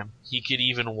contract time, he could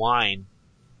even whine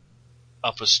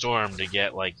up a storm to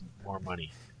get, like, more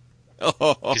money.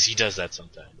 Because he does that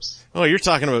sometimes. Oh, you're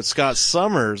talking about Scott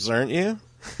Summers, aren't you?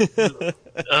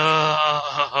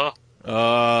 No,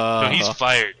 he's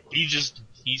fired.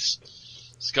 He's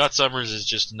Scott Summers is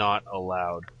just not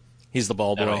allowed. He's the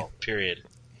ball At boy. all, period.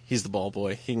 He's the ball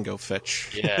boy. He can go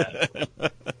fetch. Yeah.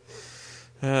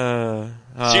 Uh,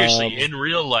 Seriously, in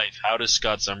real life, how does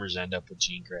Scott Summers end up with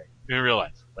Jean Grey? In real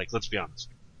life. Like, let's be honest.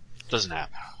 Doesn't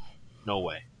happen. No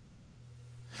way.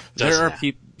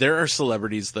 There are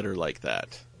celebrities that are like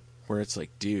that, where it's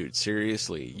like, dude,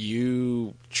 seriously,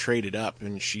 you traded up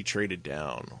and she traded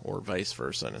down, or vice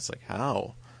versa, and it's like,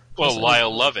 how? Well,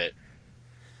 Lyle Lovett,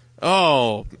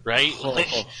 Oh, right? Like,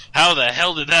 how the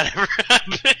hell did that ever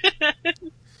happen?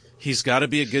 he's got to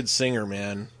be a good singer,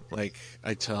 man. Like,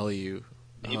 I tell you.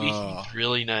 Maybe he's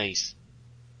really nice.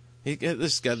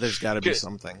 There's got to be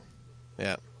something.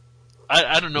 Yeah.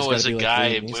 I don't know, as a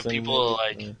guy, Liam when Neeson, people are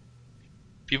maybe. like,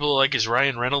 people are like, is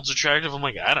Ryan Reynolds attractive? I'm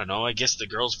like, I don't know. I guess the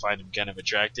girls find him kind of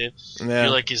attractive. Yeah.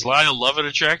 You're like, is Lyle Lovett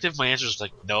attractive? My answer is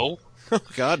like, no.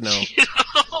 God, no. You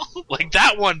know? Like,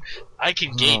 that one, I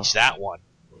can gauge that one.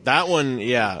 That one,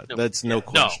 yeah, that's no No,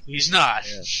 question. he's not.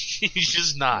 Yeah. He's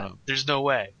just not. No. There's no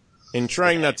way. And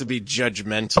trying not to be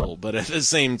judgmental, but at the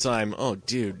same time, oh,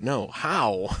 dude, no,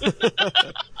 how?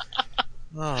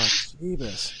 Oh,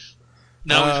 Jesus.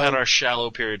 Now we've had our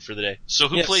shallow period for the day. So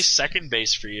who yes. plays second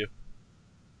base for you?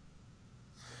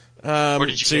 So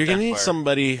did you you're get gonna that need far?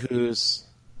 somebody who's.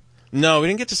 No, we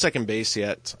didn't get to second base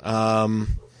yet. You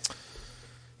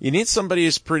need somebody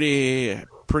who's pretty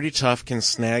tough, can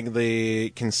snag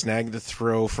the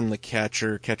throw from the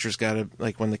catcher. Catcher's got to,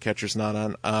 like, when the catcher's not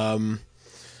on.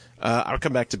 I'll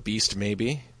come back to Beast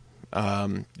maybe.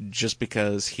 Just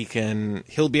because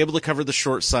he'll be able to cover the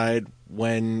short side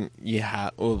when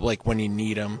when you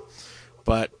need him.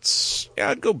 But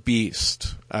yeah, I'd go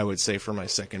Beast, I would say, for my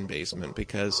second baseman,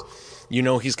 because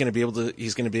he's going to be able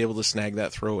to snag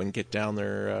that throw and get down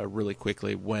there really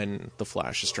quickly when the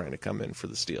Flash is trying to come in for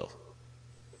the steal.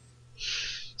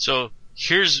 So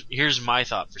here's my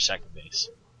thought for second base.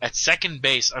 At second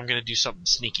base, I'm going to do something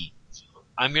sneaky.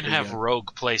 I'm going to have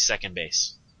Rogue play second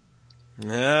base.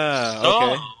 Yeah,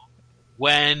 okay. So,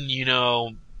 when,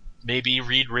 maybe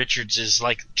Reed Richards is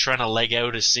like trying to leg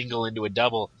out a single into a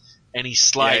double, and he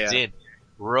slides in.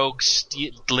 Rogue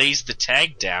lays the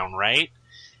tag down, right?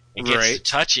 And gets the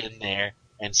touch in there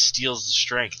and steals the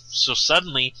strength. So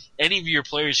suddenly, any of your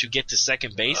players who get to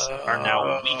second base are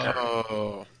now weaker.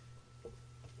 Oh,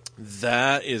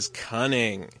 that is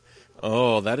cunning.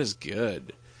 Oh, that is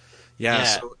good.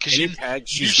 Yeah, because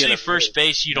usually first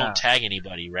base you don't tag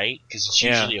anybody, right? Because it's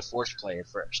usually a force play at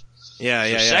first.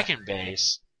 Second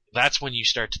base, that's when you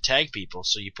start to tag people.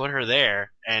 So you put her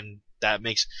there, and that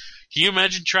makes. Can you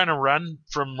imagine trying to run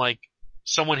from, like,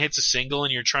 someone hits a single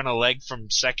and you're trying to leg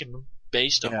from second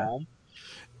base to home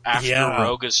after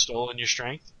Rogue has stolen your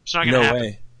strength? It's not going to happen.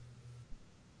 Way.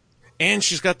 And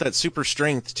she's got that super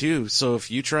strength too. So if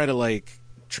you try to bowl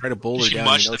her down,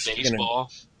 mush the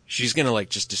baseball. She's gonna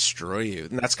just destroy you.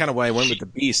 And that's kind of why I went with the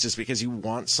Beast, is because you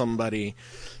want somebody.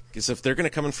 Because if they're gonna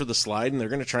come in for the slide and they're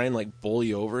gonna try and bowl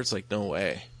you over, it's like, no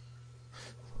way.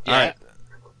 Yeah. All right.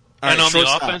 And on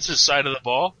the offensive side of the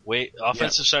ball,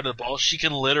 side of the ball, she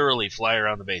can literally fly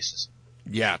around the bases.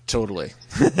 Yeah, totally.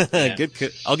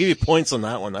 Good. I'll give you points on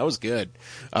that one. That was good.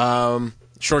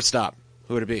 Shortstop.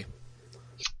 Who would it be?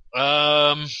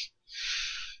 In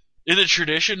the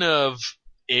tradition of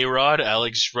A-Rod,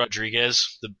 Alex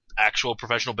Rodriguez, the actual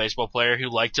professional baseball player who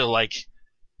liked to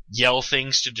yell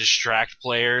things to distract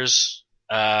players.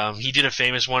 He did a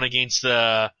famous one against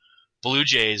the Blue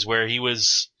Jays where he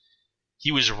was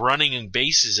running in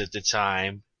bases at the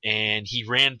time, and he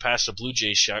ran past the Blue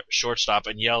Jays shortstop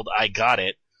and yelled, "I got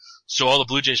it." So all the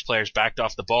Blue Jays players backed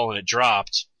off the ball and it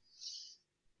dropped.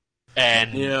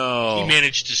 And he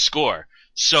managed to score.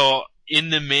 So in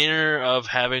the manner of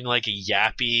having a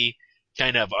yappy,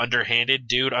 kind of underhanded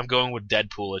dude, I'm going with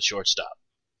Deadpool at shortstop.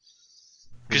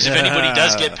 Because if anybody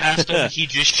does get past him, he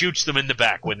just shoots them in the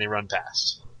back when they run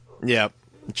past. Yep.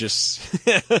 Just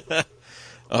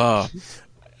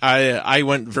I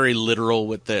went very literal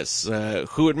with this.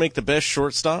 Who would make the best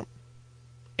shortstop?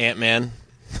 Ant-Man.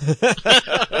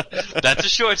 That's a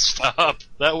shortstop.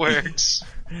 That works.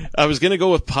 I was going to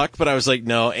go with Puck, but I was like,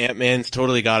 no, Ant-Man's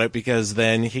totally got it, because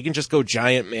then he can just go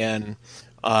Giant Man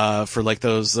for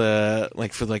those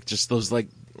just those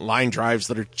line drives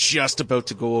that are just about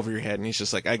to go over your head, and he's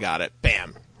just like, I got it.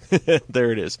 Bam.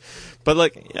 There it is.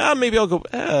 But maybe I'll go,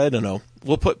 I don't know.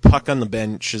 We'll put Puck on the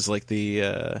bench as his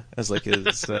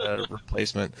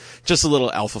replacement. Just a little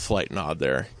Alpha Flight nod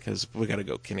there, because we got to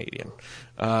go Canadian.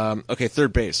 Okay,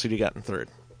 third base. Who do you got in third?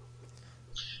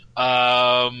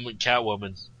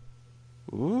 Catwoman.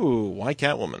 Ooh, why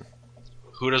Catwoman?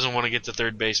 Who doesn't want to get to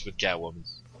third base with Catwoman?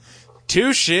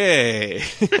 Touche.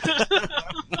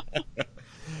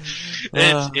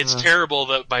 It's terrible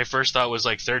that my first thought was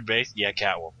like third base. Yeah,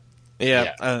 Catwoman.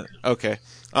 Yeah. Okay.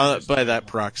 By that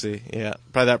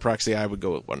proxy, I would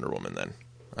go with Wonder Woman then.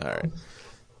 All right.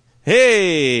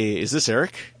 Hey, is this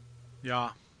Eric? Yeah.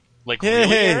 Like Hey.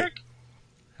 really, Eric?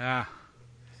 Ah,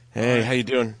 Hey, how you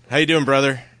doing? How you doing,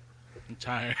 brother? I'm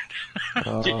tired.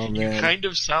 Oh You man. kind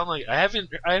of sound like I haven't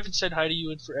said hi to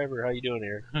you in forever. How you doing,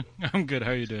 Eric? I'm good.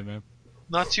 How you doing, man?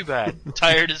 Not too bad.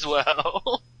 Tired as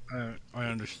well. I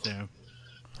understand.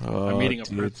 Oh, I'm eating a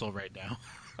dude. pretzel right now.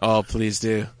 Oh, please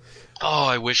do. Oh,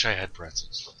 I wish I had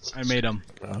pretzels. I made them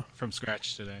Oh. from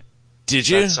scratch today. Did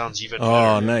you? That sounds even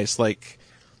Oh, better. nice. Like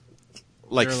They're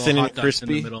little thin hot and dogs in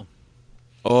the crispy. middle.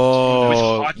 Oh, With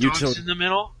hot you dogs told. in the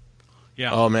middle.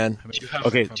 Yeah. Oh man. I made Do you have?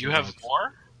 Okay. Do you have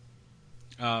more?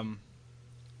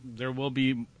 There will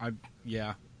be.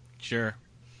 Yeah. Sure.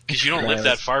 Because you don't live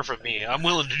that far from me. I'm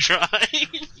willing to try.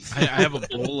 I have a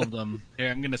bowl of them. Here,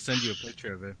 I'm gonna send you a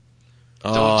picture of it.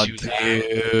 Oh, do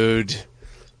that. dude.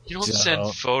 You don't Don't.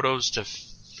 send photos to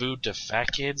food to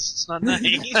fat kids. It's not nice.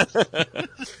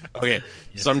 Okay.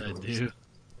 Yes, So I I'm, do.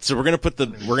 So we're gonna put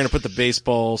the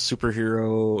baseball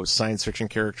superhero science fiction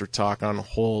character talk on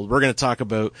hold. We're gonna talk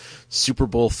about Super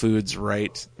Bowl foods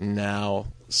right now.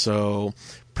 So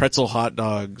pretzel hot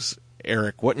dogs.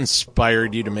 Eric, what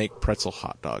inspired you to make pretzel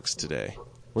hot dogs today?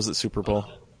 Was it Super Bowl?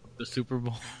 The Super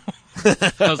Bowl.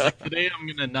 I was like, today I'm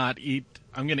gonna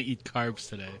eat carbs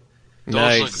today. Those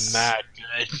Nice. look mad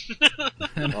good.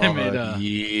 And I made Oh, a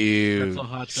you pretzel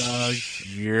hot dog.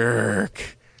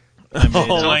 jerk. I made,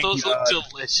 Oh my Those God. look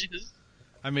delicious.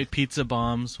 I made pizza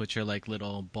bombs, which are like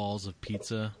little balls of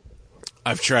pizza.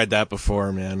 I've tried that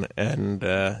before, man, and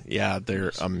yeah,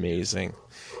 they're amazing.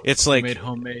 It's I like made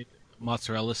homemade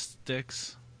mozzarella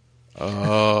sticks.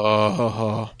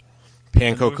 oh,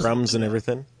 panko crumbs and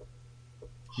everything.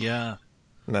 Yeah.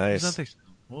 Nice.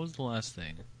 What was the last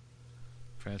thing?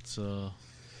 Pretzel.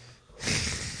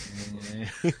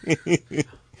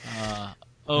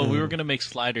 We were gonna make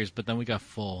sliders, but then we got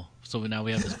full, so now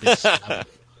we have this big slab of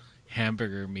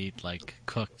hamburger meat, like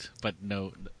cooked, but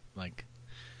no, like.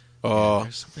 Oh,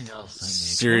 There's something else I made.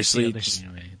 seriously, What was the other just thing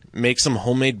I made? make some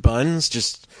homemade buns.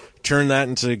 Just turn that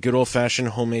into good old fashioned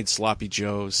homemade sloppy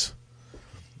joes.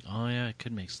 Oh yeah, I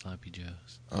could make sloppy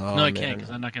joes. Oh, No, I man. can't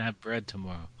because I'm not gonna have bread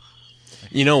tomorrow.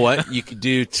 You know what? You could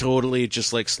do totally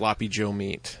just like sloppy joe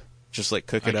meat. Just like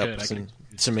cook it up with some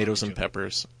tomatoes sloppy and joe.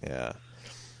 peppers. Yeah.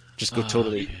 Just go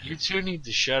totally. You two need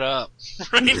to shut up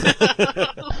right now.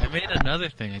 I made another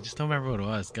thing. I just don't remember what it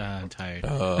was. God, I'm tired.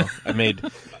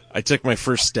 I took my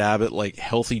first stab at like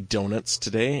healthy donuts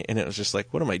today, and it was just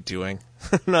like, what am I doing?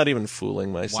 I'm not even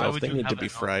fooling Why myself. would They you need have to be a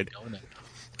fried. healthy donut?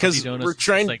 Because Healthy donuts we're taste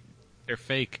trying. like they're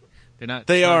fake. They're not.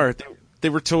 They it's not- are. They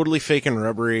were totally fake and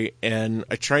rubbery, and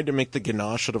I tried to make the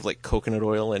ganache out of like coconut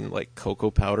oil and like cocoa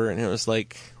powder, and it was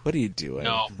like, what are you doing?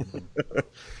 No.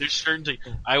 There's certain things.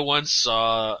 I once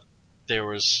saw where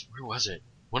was it?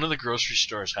 One of the grocery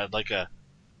stores had like a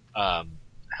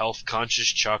health conscious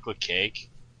chocolate cake.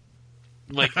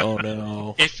 Like, Oh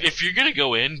no. if you're gonna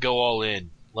go all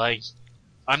in. Like,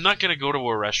 I'm not gonna go to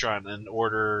a restaurant and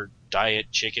order diet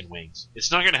chicken wings.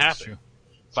 It's not gonna It's happen. true.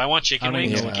 If I want I chicken don't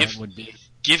even wings, know what Yeah. that would be.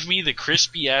 give me the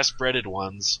crispy ass breaded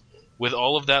ones with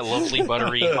all of that lovely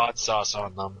buttery hot sauce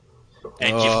on them,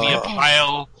 and give me a Oh.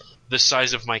 pile the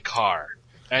size of my car,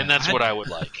 and that's I- what I would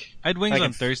like. I had wings I on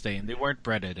can- Thursday, and they weren't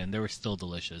breaded, and they were still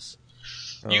delicious.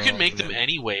 You can Oh, make them man.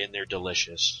 anyway, and they're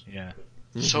delicious. Yeah.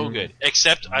 So Mhm. good.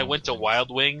 Except I went to Wild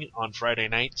Wing on Friday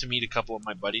night to meet a couple of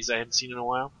my buddies I hadn't seen in a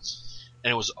while,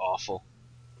 and it was awful.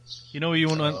 You know where you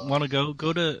want to go?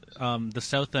 Go to the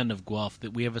south end of Guelph.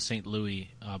 That we have a St. Louis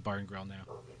bar and grill now.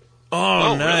 Oh, Oh,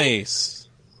 really? nice.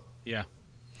 Yeah,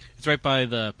 it's right by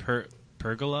the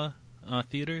Pergola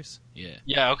theaters. Yeah,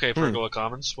 Yeah, okay, Pergola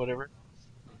Commons, whatever.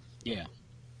 yeah.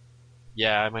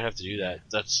 Yeah, I might have to do that.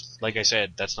 That's, like I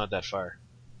said, that's not that far.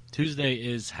 Tuesday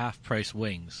is half price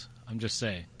wings. I'm just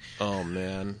saying, Oh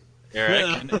man.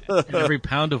 Eric? and every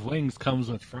pound of wings comes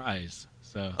with fries.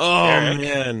 So Oh Eric?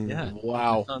 man. Yeah.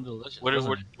 Wow. sounds delicious. What doesn't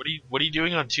are you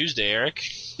doing on Tuesday, Eric?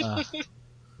 it?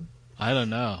 I don't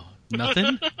know.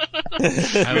 Nothing. We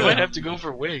I might have to go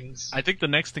for wings. I think the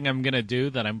next thing I'm gonna do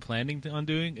that I'm planning on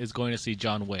doing is going to see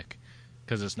John Wick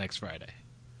because it's next Friday,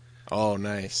 Oh,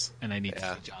 nice. and I need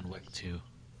Yeah. to see John Wick too.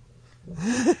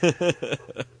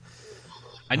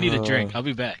 I need a drink. I'll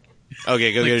be back.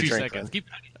 Okay, go Like get a 2 drink. seconds. then. Keep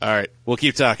talking. All right, we'll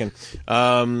keep talking.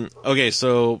 Okay,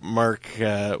 so Mark,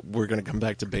 we're going to come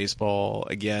back to baseball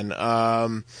again.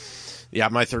 Yeah,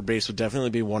 my third base would definitely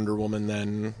be Wonder Woman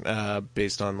then,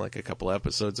 based on like a couple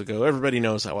episodes ago. Everybody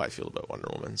knows how I feel about Wonder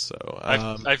Woman, so...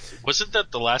 wasn't that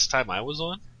the last time I was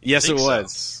on? Yes, it so.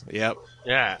 was. Yep.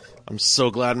 Yeah. I'm so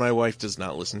glad my wife does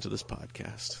not listen to this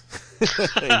podcast.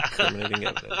 Incriminating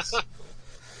evidence.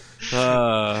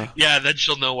 Yeah, then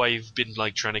she'll know why you've been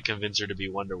like trying to convince her to be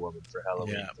Wonder Woman for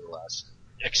Halloween for the last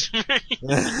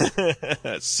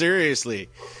X-Men. Seriously.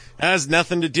 Has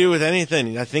nothing to do with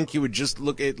anything. I think you would just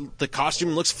look at the costume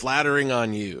looks flattering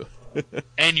on you.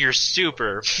 And you're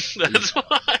super. That's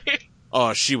why.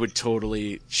 Oh, she would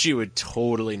totally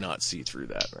not see through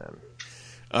that,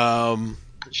 man.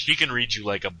 She can read you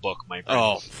like a book, my friend.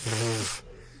 Oh.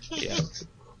 Yeah.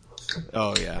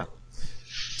 Oh, yeah.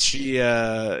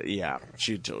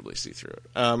 She'd totally see through it.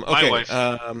 Okay, My wife.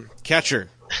 Catcher.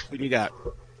 What do you got?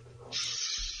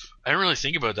 I didn't really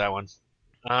think about that one.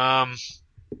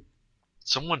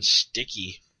 Someone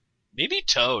sticky. Maybe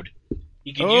Toad.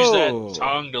 He can use that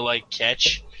tongue to like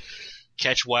catch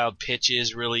wild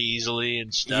pitches really easily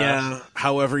and stuff. Yeah.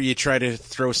 However, you try to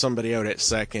throw somebody out at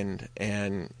second,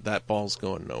 and that ball's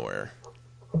going nowhere.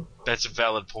 That's a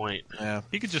valid point. Yeah.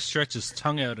 He could just stretch his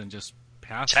tongue out and just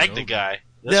pass Tag it the over. guy.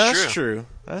 That's true.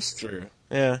 That's true.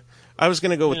 Yeah. I was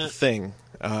gonna go with the Thing.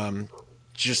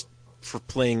 Just for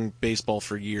playing baseball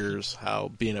for years,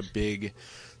 how being a big,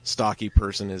 stocky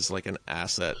person is like an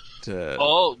asset.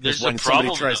 There's a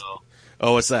problem though.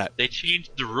 Oh, what's that? They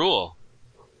changed the rule.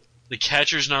 The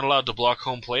catcher's not allowed to block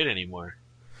home plate anymore.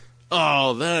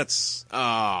 Oh, that's...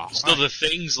 So the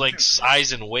Thing's like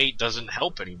size and weight doesn't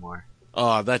help anymore.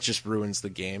 Oh, that just ruins the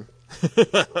game.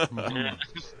 Yeah.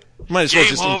 Might as well Game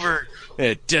just over.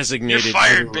 Designated. You're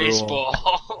fired, rule.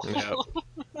 baseball.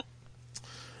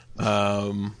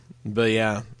 Yeah. But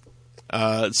yeah.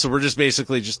 So we're just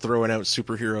basically just throwing out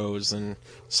superheroes and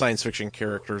science fiction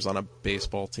characters on a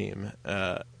baseball team.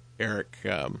 Eric,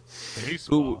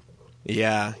 Baseball.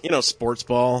 yeah, sports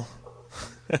ball.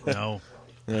 No.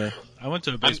 Yeah. I went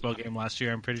to a baseball game last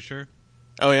year, I'm pretty sure.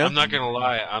 Oh yeah. I'm not gonna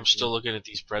lie, I'm still looking at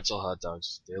these pretzel hot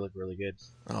dogs. They look really good.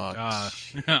 Oh,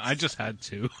 I just had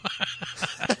to.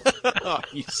 oh,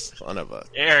 you son of a.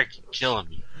 Eric, you're killing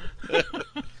me.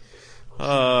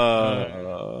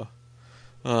 Oh,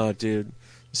 dude.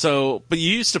 So, but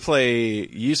you used to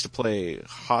play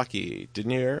hockey,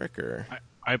 didn't you, Eric? Or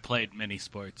I played many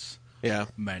sports. yeah,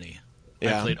 Many.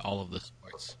 Yeah. I played all of the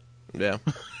sports. yeah.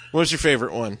 What was your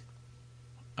favorite one?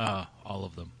 All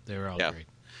of them. They were all Yeah. great.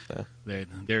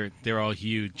 Yeah. They're all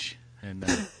huge and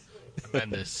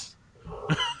tremendous.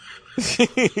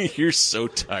 You're so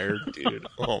tired, dude.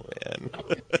 Oh man.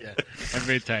 Yeah, I'm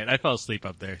very tired. I fell asleep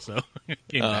up there, so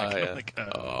came back. Yeah. I'm like,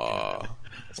 Oh,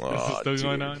 is this still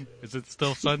going on? Is it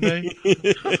still Sunday?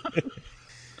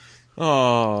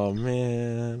 Oh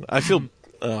man, I feel.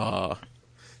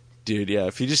 Dude, yeah.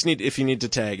 If you need to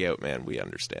tag out, man, we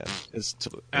understand.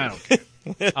 I don't care.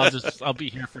 I'll be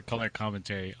here for color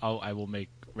commentary. I will make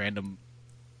random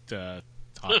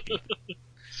talkie.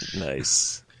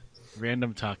 Nice.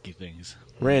 Random talkie things.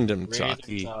 Random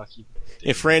Talkie.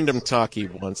 If Random Talkie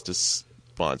wants to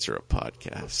sponsor a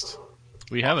podcast,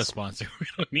 We have a sponsor. We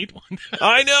don't need one.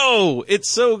 I know it's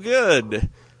so good.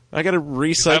 I got to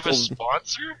recycle. You have a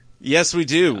sponsor? Yes, we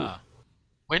do.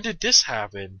 When did this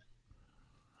happen?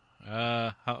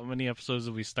 How many episodes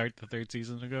did we start the third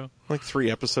season ago? Like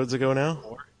 3 episodes ago now.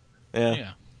 4?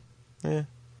 Yeah.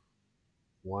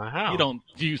 Wow.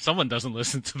 Someone doesn't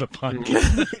listen to the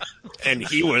podcast. And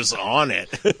he was on it.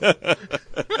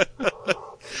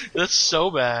 That's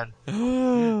so bad.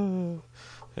 I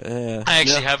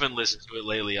actually haven't listened to it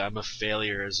lately. I'm a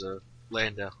failure as a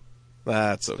Lando.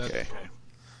 That's okay.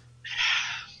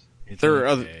 That's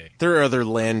okay. There are other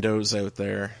Landos out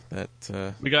there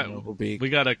that We got will be. we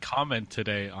got a comment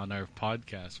today on our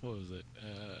podcast. What was it?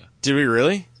 Did we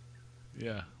really?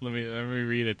 Yeah, let me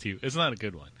read it to you. It's not a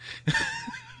good one.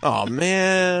 Oh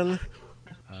man!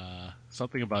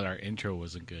 Something about our intro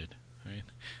wasn't good, right?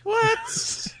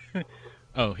 What?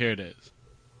 Oh, here it is.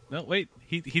 No, wait.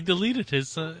 He deleted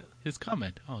his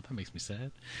comment. Oh, that makes me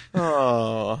sad.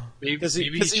 Oh, Maybe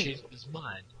he changed his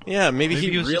mind. Yeah, maybe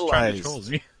he was just trying to troll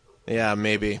realized. me. Yeah,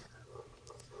 maybe.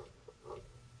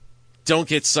 Don't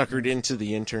get suckered into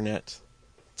the internet.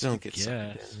 Don't get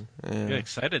suckered in. I got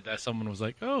excited that someone was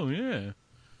like, "Oh yeah,"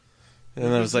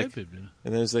 And I was like,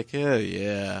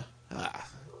 yeah.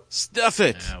 Stuff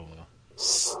it. "Yeah, well,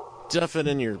 Stuff it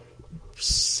in your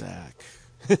sack.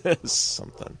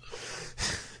 Something.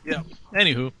 yeah."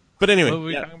 Anywho, But anyway, what were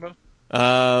we talking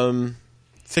about?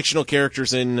 fictional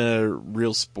characters in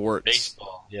real sports.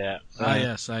 Baseball, yeah.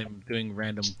 Yes, I'm doing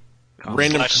random.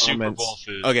 Random Slash Super comments. Bowl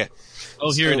food. Okay.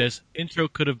 Oh, here So- it is. Intro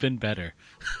could have been better.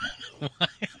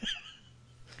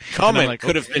 Comment like,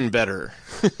 could have been better.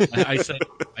 I said,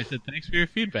 thanks for your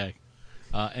feedback.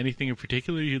 Anything in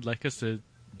particular you'd like us to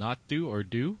not do or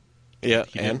do? Yeah,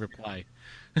 He didn't reply.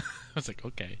 I was like,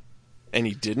 okay. And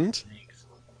he didn't? Thanks.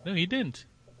 No, he didn't.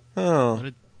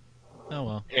 Oh. Oh,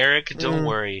 well. Eric, don't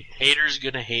worry. Haters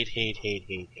gonna hate,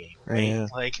 right? Yeah.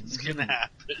 Like, it's gonna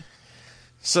happen.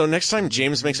 So next time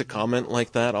James makes a comment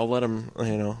like that, I'll let him,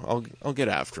 I'll get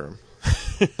after him.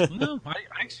 No, I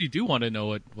actually do want to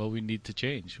know what we need to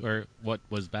change or what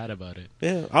was bad about it.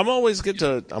 Yeah, I'm always good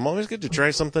to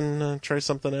try something out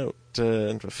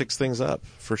to fix things up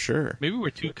for sure. Maybe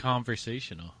we're too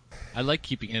conversational. I like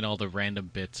keeping in all the random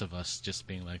bits of us just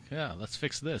being like, yeah, let's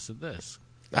fix this and this.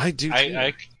 I do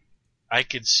too. I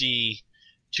could see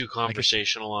too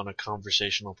conversational on a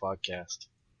conversational podcast.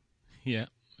 Yeah.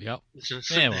 Yep.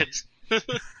 Yeah, well.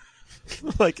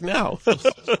 Like now. So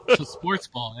sports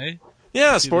ball, eh?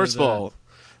 Yeah, sports ball.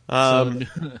 So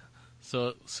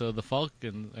the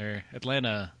Falcon or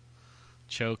Atlanta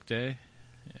choked, eh?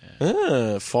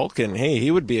 Yeah. Falcon. Hey, he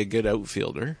would be a good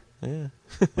outfielder. Yeah.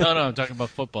 No, I'm talking about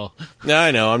football. No,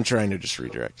 I know. I'm trying to just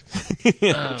redirect.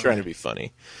 I'm trying to be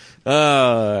funny.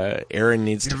 Aaron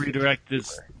needs to redirect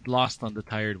is lost on the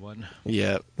tired one.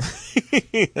 Yeah.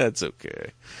 That's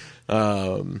okay.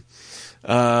 Yeah,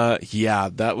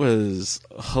 that was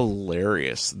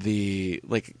hilarious.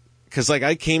 Cause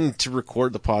I came to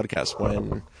record the podcast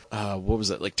when, what was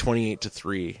it, like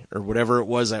 28-3 or whatever it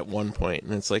was at one point.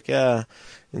 And it's like, yeah.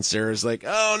 And Sarah's like,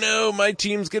 oh no, my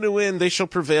team's gonna win. They shall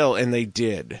prevail. And they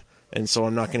did. And so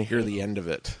I'm not gonna hear the end of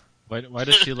it. Why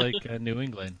does she like New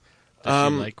England?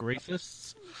 Does she like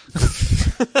racists?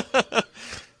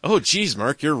 Oh, geez,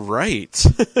 Mark, you're right.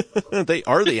 They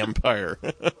are the Empire.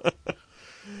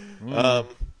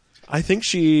 I think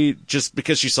she, just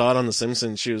because she saw it on The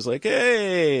Simpsons, she was like,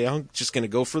 hey, I'm just going to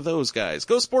go for those guys.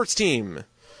 Go sports team.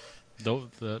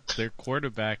 Their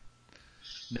quarterback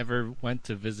never went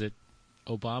to visit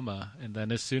Obama, and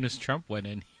then as soon as Trump went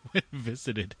in, he went and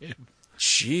visited him.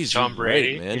 Jeez, Tom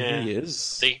Brady, right, man. yeah. He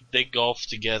is. They golf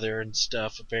together and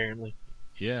stuff, apparently.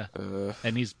 Yeah.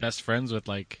 And he's best friends with,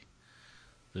 like,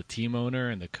 the team owner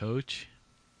and the coach.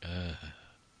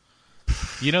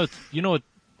 You know what?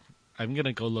 I'm going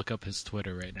to go look up his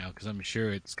Twitter right now because I'm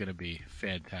sure it's going to be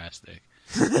fantastic.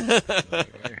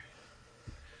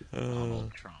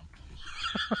 Donald Trump.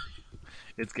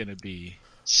 It's going to be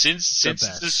Since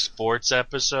the sports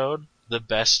episode, the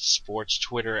best sports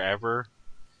Twitter ever.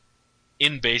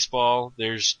 In baseball,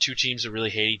 there's two teams that really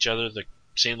hate each other, the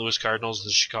St. Louis Cardinals and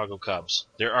the Chicago Cubs.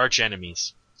 They're arch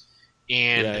enemies.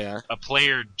 And a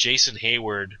player, Jason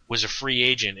Hayward, was a free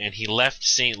agent, and he left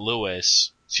St.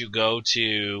 Louis to go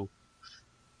to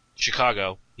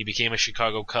Chicago. He became a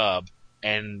Chicago Cub,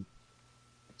 and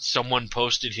someone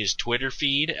posted his Twitter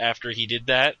feed after he did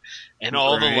that, and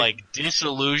all the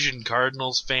disillusioned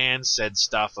Cardinals fans said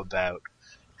stuff about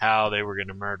how they were going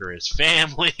to murder his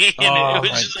family. And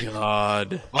it was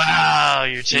God. Wow,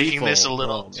 you're taking this a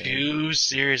little too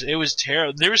serious. It was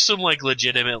terrible. There were some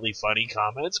legitimately funny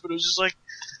comments, but it was just like,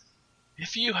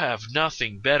 if you have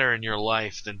nothing better in your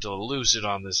life than to lose it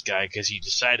on this guy because he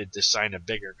decided to sign a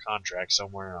bigger contract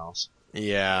somewhere else.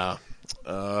 Yeah.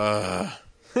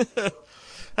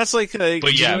 That's like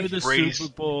but yeah, the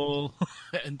Super Bowl,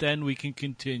 and then we can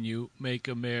continue. Make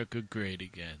America great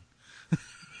again.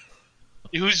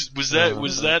 Was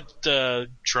that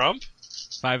Trump?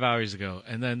 5 hours ago,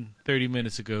 and then 30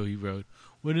 minutes ago he wrote,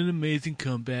 "What an amazing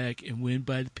comeback and win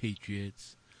by the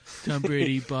Patriots. Tom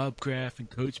Brady, Bob Kraft, and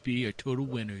Coach B are total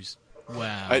winners.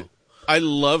 Wow." I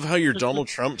love how your Donald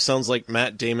Trump sounds like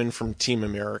Matt Damon from Team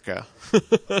America.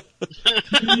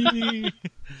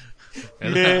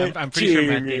 I'm pretty sure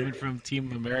Matt Damon from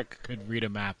Team America could read a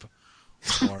map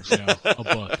or a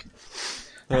book.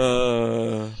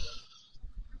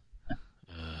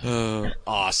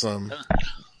 Awesome.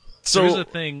 So there's a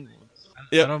thing.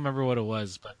 I don't remember what it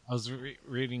was, but I was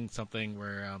reading something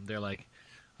where they're like,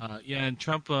 and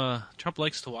Trump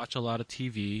likes to watch a lot of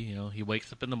TV. You know, he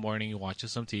wakes up in the morning, he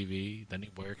watches some TV, then he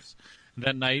works. And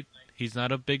that night, he's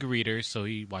not a big reader, so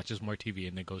he watches more TV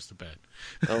and then goes to bed.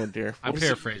 Oh dear! I'm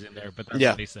paraphrasing there, but that's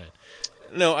what he said.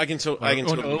 No, I can. No,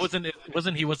 it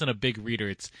wasn't. He wasn't a big reader.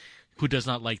 It's who does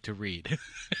not like to read.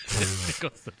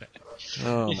 Goes to bed.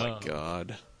 Oh my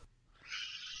God.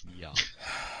 Yeah.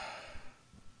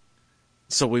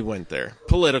 So we went there.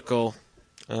 Political.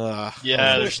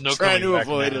 There's no trying to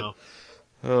avoid it.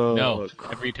 No,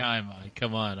 every time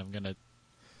come on, I'm gonna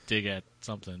dig at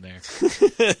something there.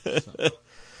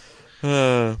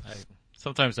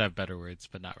 Sometimes I have better words,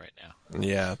 but not right now.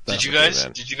 Yeah. Did you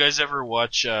guys ever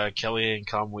watch Kellyanne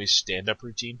Conway's stand-up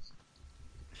routine?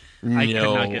 I could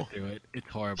not get through it. It's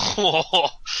horrible.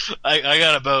 I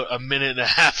got about a minute and a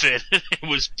half in, and it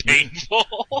was painful.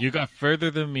 You got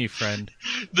further than me, friend.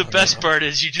 The best part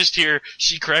is you just hear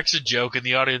she cracks a joke, and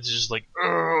the audience is just like,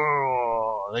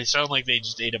 "Oh!" They sound like they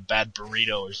just ate a bad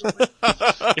burrito or something.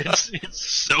 It's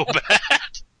so bad.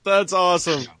 That's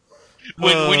awesome.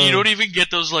 When you don't even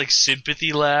get those like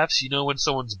sympathy laughs, you know, when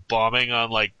someone's bombing on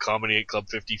like Comedy Club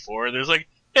 54, and there's like,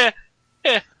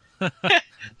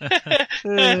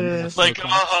 like,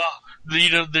 you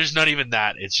know, there's not even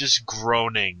that. It's just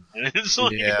groaning, and it's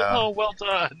like, oh, well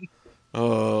done.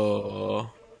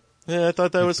 Oh, yeah, I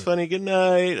thought that was funny. Good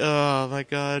night. Oh my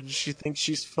God, she thinks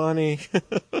she's funny.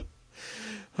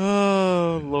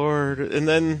 Oh Lord. And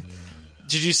then,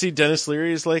 did you see Dennis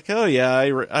Leary's like, oh yeah,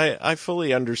 I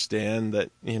fully understand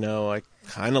that, you know, I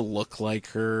kind of look like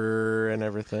her and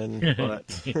everything, but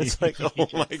it's like, oh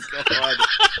my God.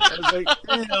 I was like,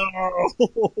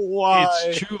 no, why?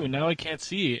 It's true. Now I can't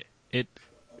see it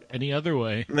any other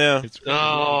way. Yeah.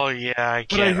 Yeah, I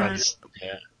can't.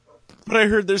 But I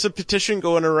heard there's a petition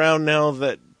going around now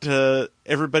that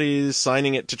everybody is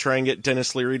signing it to try and get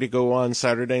Dennis Leary to go on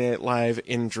Saturday Night Live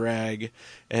in drag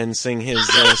and sing his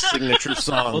signature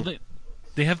song. Well,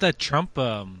 they have that Trump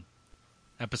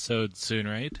episode soon,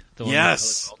 right?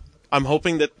 Yes. I'm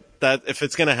hoping that if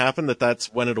it's going to happen,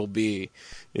 that's when it'll be.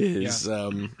 Is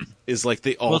like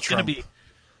the all Trump. It's gonna be.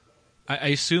 I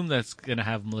assume that's going to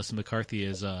have Melissa McCarthy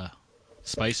as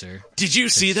Spicer. Did you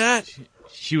see that?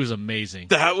 She was amazing.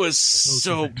 That was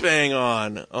so bang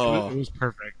on. Oh, it was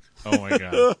perfect. Oh my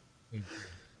God.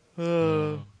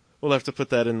 We'll have to put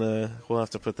that in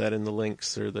the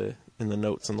links or in the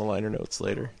notes on the liner notes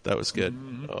later. That was good.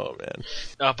 Mm-hmm. Oh man.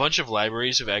 A bunch of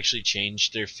libraries have actually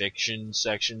changed their fiction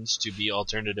sections to be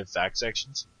alternative fact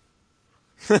sections.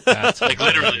 That's like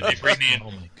literally they've renamed.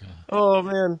 Oh my God. Oh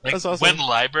man, like, that's awesome. When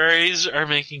libraries are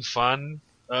making fun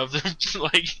of them,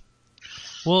 like,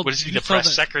 well, what is he, the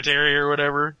press secretary or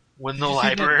whatever? When the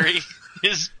library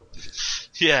is,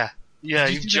 you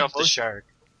jump the shark.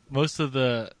 Most of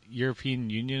the European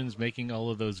Union is making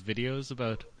all of those videos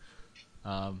about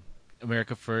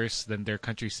America first, then their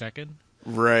country second.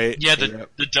 Right. Yeah,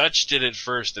 the Dutch did it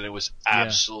first, and it was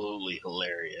absolutely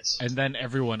hilarious. And then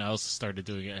everyone else started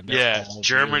doing it. And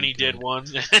Germany did one.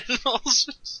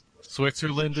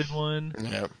 Switzerland did one.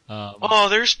 Yeah.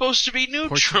 They're supposed to be neutral.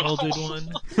 Portugal did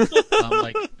one.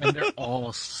 And they're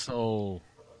all so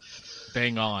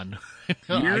bang on.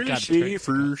 I got to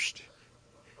first.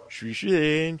 I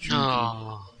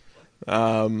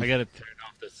gotta turn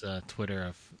off this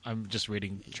Twitter. I'm just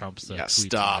reading Trump's tweets.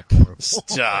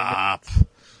 Stop.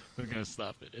 We're gonna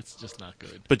stop it. It's just not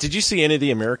good. But did you see any of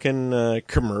the American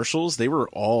commercials? They were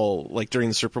all, like, during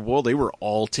the Super Bowl, they were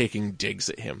all taking digs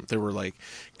at him. There were, like,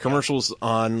 commercials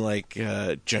on, like,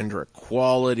 gender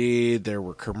equality. There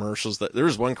were commercials there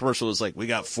was one commercial that was like, we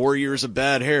got 4 years of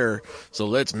bad hair, so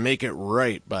let's make it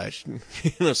right by,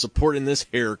 supporting this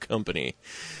hair company.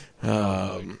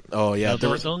 The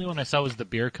only one I saw was the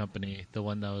beer company, the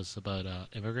one that was about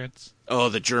immigrants. Oh,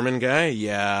 the German guy?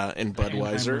 Yeah, and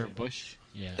Budweiser. Bush.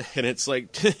 Yeah. And it's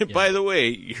like, by the way,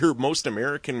 your most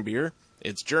American beer,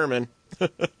 it's German.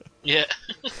 Yeah.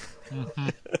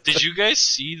 Did you guys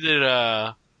see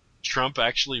that Trump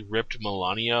actually ripped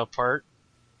Melania apart?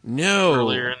 No.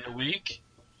 Earlier in the week?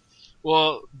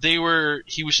 Well,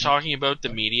 he was talking about the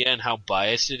media and how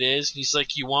biased it is. He's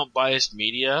like, you want biased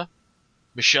media?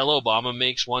 Michelle Obama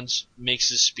makes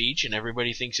his speech and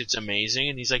everybody thinks it's amazing,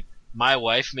 and he's like, my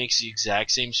wife makes the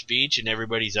exact same speech and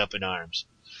everybody's up in arms.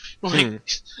 Like,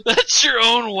 that's your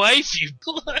own wife, you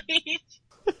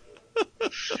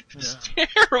It's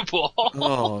terrible.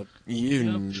 Oh, you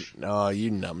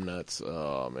numbnuts.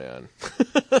 Oh man.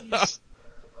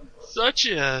 Such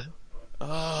a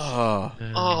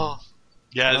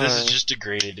Yeah, this is just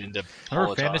degraded into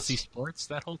politics. Fantasy sports,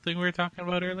 that whole thing we were talking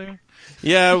about earlier?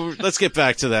 Yeah, let's get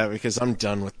back to that because I'm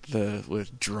done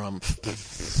with Trump.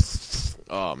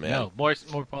 Oh man. No,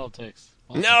 more politics.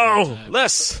 No,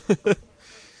 less.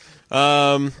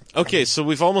 Okay, so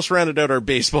we've almost rounded out our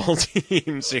baseball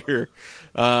teams here.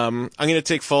 I'm going to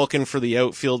take Falcon for the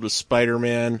outfield with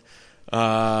Spider-Man.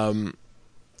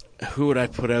 Who would I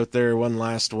put out there? One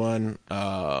last one.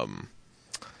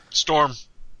 Storm.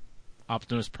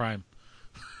 Optimus Prime.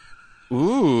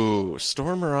 Ooh,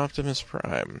 Storm or Optimus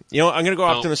Prime? You know, I'm going to go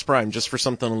Optimus Prime just for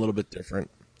something a little bit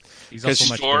different. Because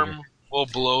Storm will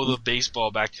blow the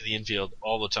baseball back to the infield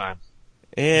all the time.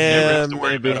 And never have to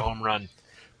worry about a home run.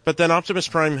 But then Optimus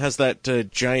Prime has that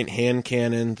giant hand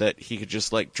cannon that he could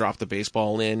just like drop the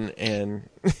baseball in, and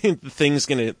it's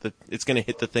gonna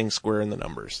hit the thing square in the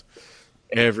numbers.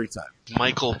 Every time.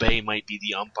 Michael Bay might be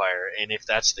the umpire, and if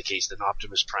that's the case, then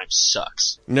Optimus Prime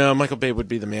sucks. No, Michael Bay would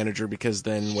be the manager because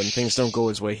then when things don't go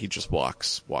his way, he just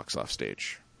walks off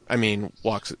stage. I mean,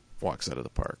 walks out of the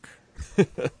park.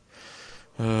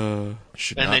 And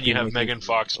then you have Megan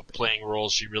Fox playing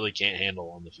roles she really can't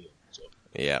handle on the field. So.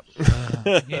 Yeah.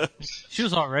 Yeah. She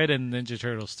was alright in Ninja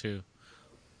Turtles too.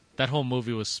 That whole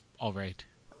movie was alright.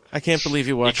 I can't believe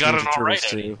you watched Ninja Turtles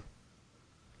too.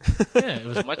 Yeah, it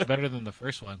was much better than the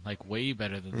first one. Like, way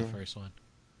better than the first one.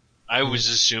 I was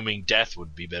assuming Death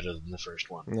would be better than the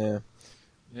first one. Yeah.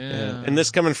 Yeah. And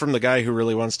this coming from the guy who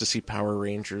really wants to see Power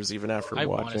Rangers even after I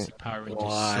watching. want to see Power Rangers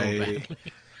Why? so badly.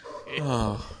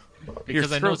 Oh.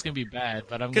 Because I know it's gonna be bad,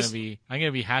 but I'm gonna be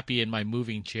happy in my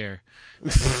moving chair.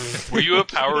 Were you a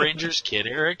Power Rangers kid,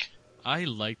 Eric? I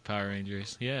like Power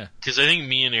Rangers, yeah. Because I think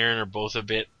me and Aaron are both a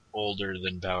bit older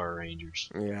than Power Rangers.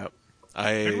 Yeah.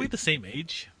 Are we the same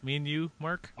age, me and you,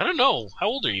 Mark? I don't know. How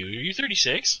old are you? Are you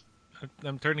 36?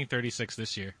 I'm turning 36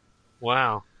 this year.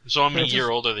 Wow. So I'm a year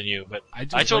older than you, but I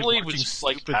totally was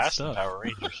like past the Power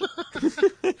Rangers.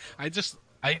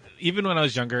 Even when I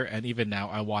was younger and even now,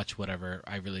 I watch whatever.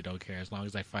 I really don't care as long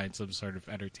as I find some sort of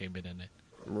entertainment in it.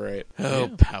 Right. Oh,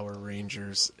 yeah. Power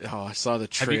Rangers. Oh, I saw the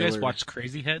trailer. Have you guys watched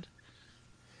Crazy Head?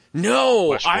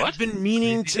 No, I've been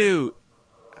meaning to.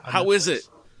 How is it?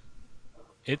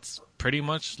 It's pretty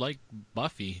much like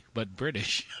Buffy, but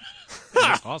British.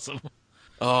 It's awesome.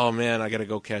 Oh man, I gotta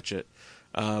go catch it.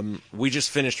 We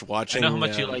just finished watching. I know how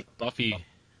much you like Buffy,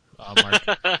 Mark.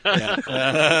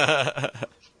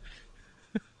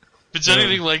 If it's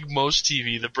anything like most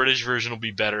TV, the British version will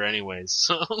be better anyways.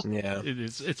 So. Yeah,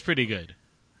 it's pretty good.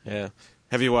 Yeah.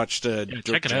 Have you watched Dirk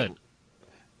check it out.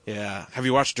 Yeah. Have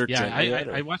you watched Dirk Gently? Yeah,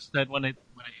 I watched that when it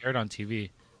aired on TV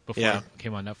before it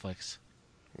came on Netflix.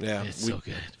 Yeah. It's so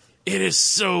good. It is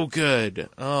so good.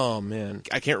 Oh man,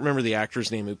 I can't remember the actor's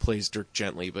name who plays Dirk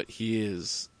Gently, but he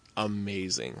is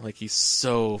amazing. Like he's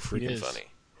so freaking funny.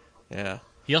 Yeah.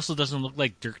 He also doesn't look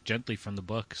like Dirk Gently from the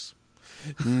books.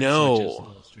 No. Which is a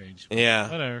little strange. Yeah.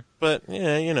 Whatever. But,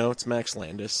 yeah, it's Max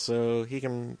Landis, so he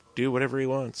can do whatever he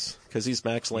wants, because he's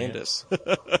Max Landis.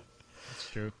 Yeah.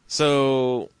 That's true.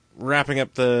 So, wrapping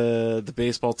up the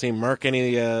baseball team, Mark,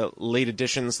 any late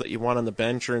additions that you want on the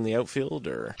bench or in the outfield?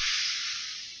 Or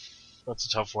That's a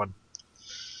tough one.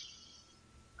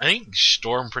 I think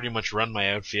Storm pretty much run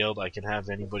my outfield. I can have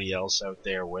anybody else out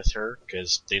there with her,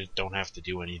 because they don't have to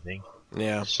do anything.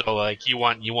 Yeah. So, like, you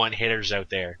want hitters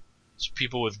out there. So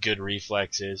people with good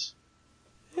reflexes.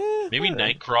 Maybe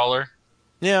Nightcrawler.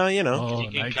 Yeah, Oh,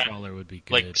 Nightcrawler would be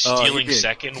good. Like, stealing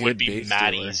second would be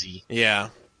mad easy. Yeah.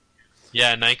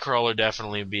 Yeah, Nightcrawler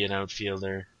definitely would be an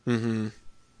outfielder. Mm-hmm.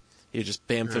 He just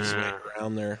bamf his way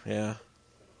around there, yeah.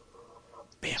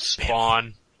 Bam,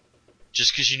 Spawn.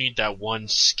 Just because you need that one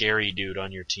scary dude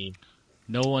on your team.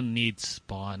 No one needs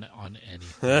Spawn on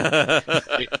anything.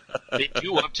 They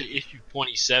do up to issue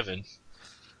 27.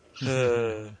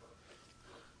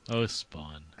 Oh,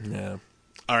 Spawn. Yeah.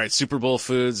 All right, Super Bowl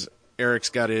foods. Eric's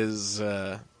got his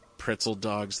pretzel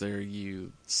dogs there,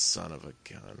 you son of a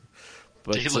gun.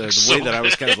 But the way that I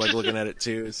was kind of like looking at it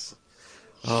too is,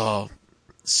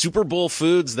 Super Bowl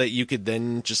foods that you could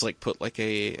then just like put like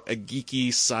a geeky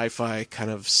sci-fi kind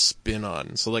of spin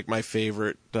on. So like my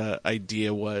favorite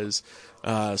idea was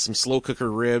some slow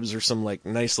cooker ribs or some like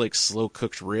nice like slow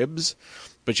cooked ribs,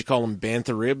 but you call them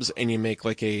bantha ribs and you make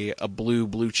like a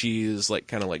blue cheese like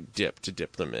kind of like dip to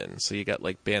dip them in. So you got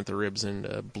like bantha ribs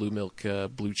and blue milk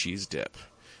blue cheese dip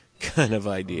kind of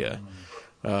idea.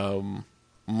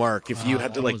 Mark, if you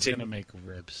had to like I was gonna make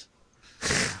ribs.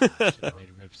 Should have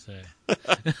made ribs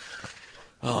today.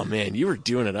 Oh man, you were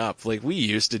doing it up. Like we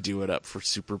used to do it up for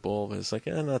Super Bowl, but it's like,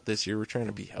 not this year. We're trying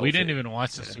to be healthy. We didn't even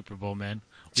watch the Super Bowl, man.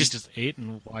 We just ate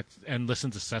and watched and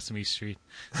listened to Sesame Street.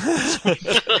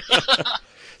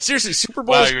 Seriously, Super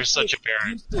Bowl. Wow, you're such a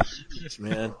parent,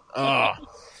 man. Oh, I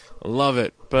love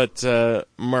it. But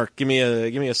Mark, give me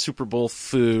a Super Bowl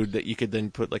food that you could then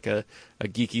put like a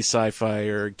geeky sci-fi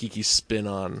or a geeky spin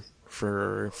on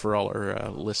for all our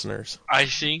listeners. I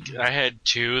think I had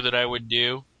two that I would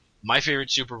do. My favorite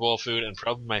Super Bowl food, and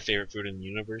probably my favorite food in the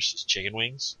universe, is chicken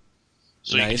wings.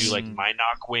 So you can do like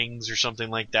Minoc wings or something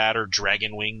like that, or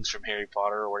dragon wings from Harry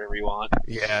Potter or whatever you want.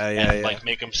 Yeah. Like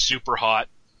make them super hot.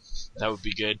 That would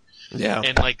be good. Yeah.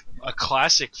 And like a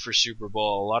classic for Super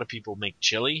Bowl, a lot of people make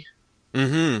chili.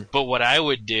 Mm-hmm. But what I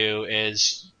would do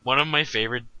is, one of my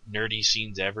favorite nerdy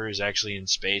scenes ever is actually in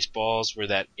Spaceballs, where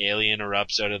that alien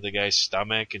erupts out of the guy's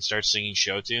stomach and starts singing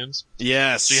show tunes.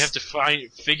 Yes. So you have to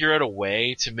figure out a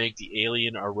way to make the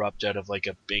alien erupt out of like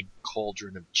a big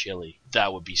cauldron of chili.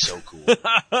 That would be so cool.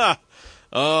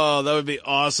 Oh, that would be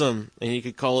awesome. And you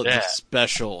could call it the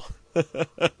special.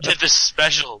 Get the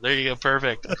special. There you go.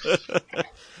 Perfect.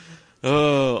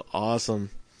 Oh, awesome.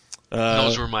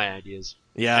 Those were my ideas.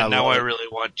 Yeah. And now I really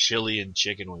want chili and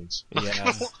chicken wings.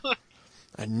 Yeah.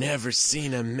 I've never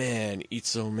seen a man eat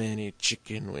so many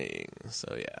chicken wings.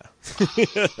 So, yeah.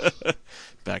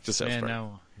 Back to South Park.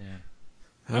 Now,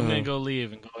 I'm going to go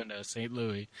leave and go into St.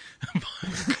 Louis.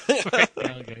 Right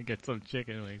now, I'm going to get some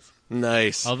chicken wings.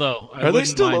 Nice. Although, Are they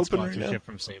still open sponsorship right now?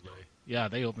 from St. Louis. Yeah,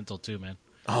 they open till 2, man.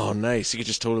 Oh, nice. You could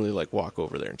just totally walk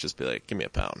over there and just be like, give me a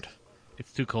pound.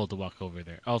 It's too cold to walk over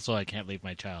there. Also, I can't leave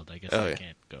my child. I guess I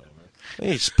can't go over.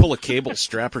 Hey, just pull a cable,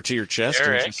 strap her to your chest.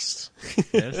 Eric. And just...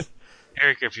 Yes?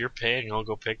 Eric, if you're paying, I'll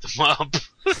go pick them up.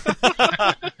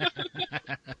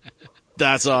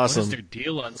 That's awesome. What is their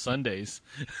deal on Sundays?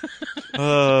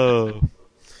 Oh.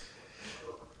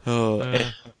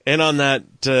 And on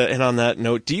that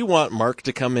note, do you want Mark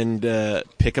to come and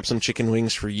pick up some chicken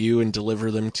wings for you and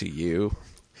deliver them to you?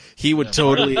 He will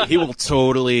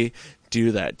totally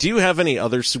do that. Do you have any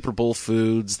other Super Bowl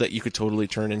foods that you could totally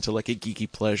turn into like a geeky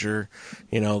pleasure?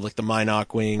 You know, like the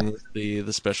Minoc wing,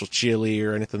 the special chili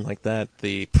or anything like that,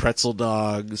 the pretzel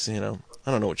dogs, you know.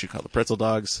 I don't know what you call the pretzel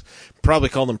dogs. Probably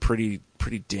call them pretty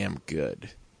damn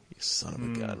good. You son of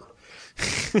a gun.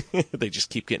 They just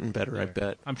keep getting better, I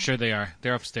bet. I'm sure they are.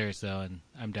 They're upstairs, though, and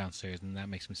I'm downstairs, and that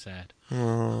makes me sad.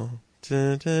 Oh.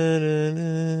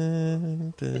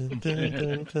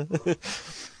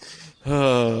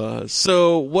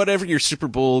 So whatever your Super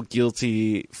Bowl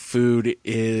guilty food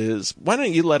is, why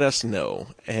don't you let us know?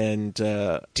 And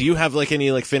do you have like any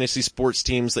like fantasy sports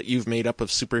teams that you've made up of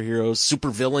superheroes,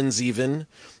 supervillains even?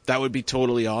 That would be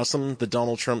totally awesome. The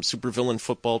Donald Trump supervillain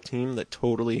football team that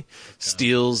totally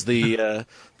steals the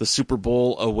Super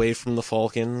Bowl away from the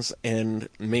Falcons and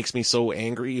makes me so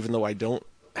angry, even though I don't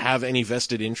have any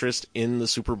vested interest in the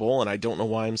Super Bowl, and I don't know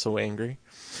why I'm so angry.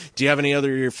 Do you have any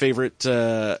other your favorite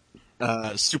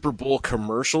Super Bowl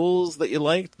commercials that you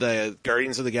liked? The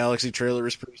Guardians of the Galaxy trailer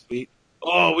is pretty sweet.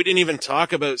 Oh, we didn't even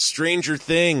talk about Stranger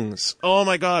Things. Oh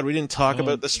my God, we didn't talk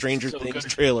about the Stranger Things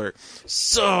trailer. It's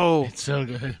so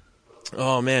good.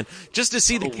 Oh man, just to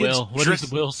see the kids. Will. What does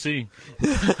Will see?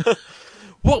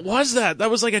 What was that? That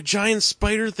was like a giant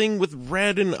spider thing with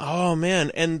red and oh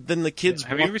man, and then the kids.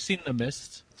 Have you ever seen The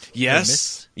Mist? Yes. The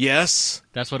Mist? Yes.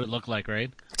 That's what it looked like, right?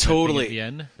 Totally. At the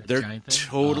end, they're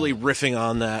totally riffing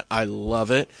on that. I love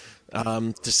it.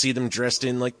 To see them dressed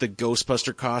in like the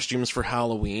Ghostbuster costumes for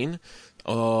Halloween.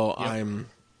 Oh, yep.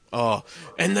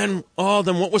 And then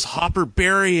what was Hopper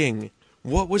burying?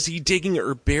 What was he digging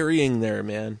or burying there,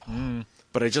 man?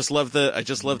 But I just love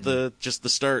the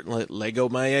start. Lego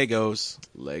my Egos.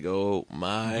 Lego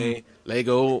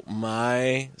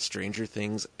my Stranger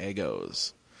Things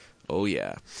Egos. Oh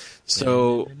yeah.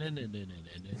 So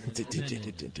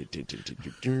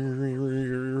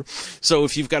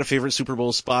if you've got a favorite Super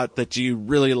Bowl spot that you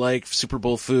really like, Super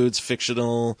Bowl foods,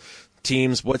 fictional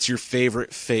teams, what's your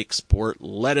favorite fake sport?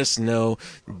 Let us know.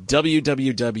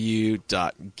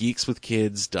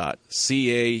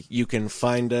 www.geekswithkids.ca. You can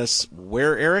find us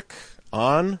where, Eric?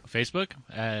 On Facebook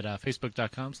at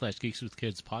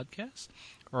facebook.com/geekswithkidspodcast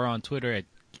or on Twitter at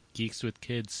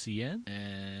geekswithkidscn.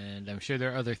 And I'm sure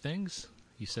there are other things.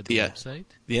 You said the website?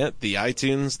 Yeah, the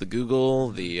iTunes, the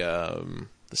Google, the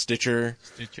Stitcher.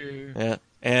 Yeah.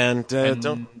 And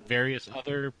various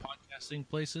other podcasting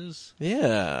places.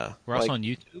 Yeah. We're also on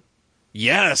YouTube.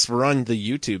 Yes, we're on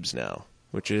the YouTubes now,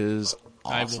 which is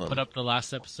awesome. I will put up the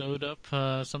last episode up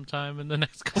sometime in the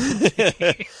next couple of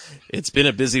days. It's been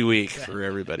a busy week for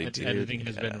everybody, dude. Editing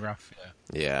has been rough,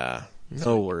 Yeah.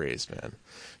 No worries, man.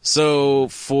 So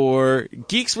for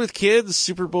Geeks with Kids,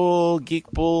 Super Bowl,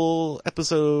 Geek Bowl,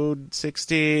 episode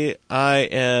 60, I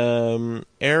am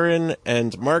Aaron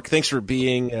and Mark. Thanks for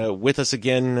being with us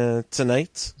again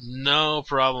tonight. No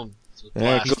problem.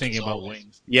 He's thinking about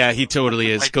wings. Yeah, he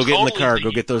totally is. Go get in the car.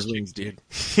 Go get those wings, dude.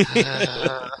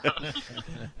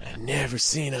 I've never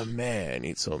seen a man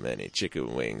eat so many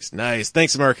chicken wings. Nice.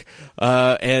 Thanks, Mark.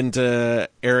 And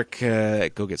Eric,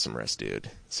 go get some rest,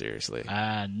 dude. Seriously.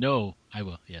 No, I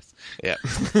will. Yes. Yeah.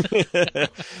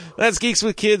 That's Geeks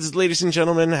with Kids, ladies and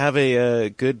gentlemen. Have a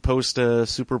good post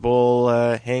Super Bowl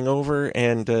hangover,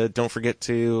 and don't forget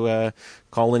to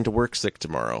call into work sick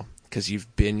tomorrow because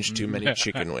you've binged too many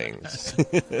chicken wings.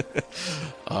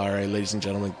 All right, ladies and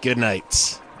gentlemen. Good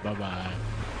night. Bye-bye.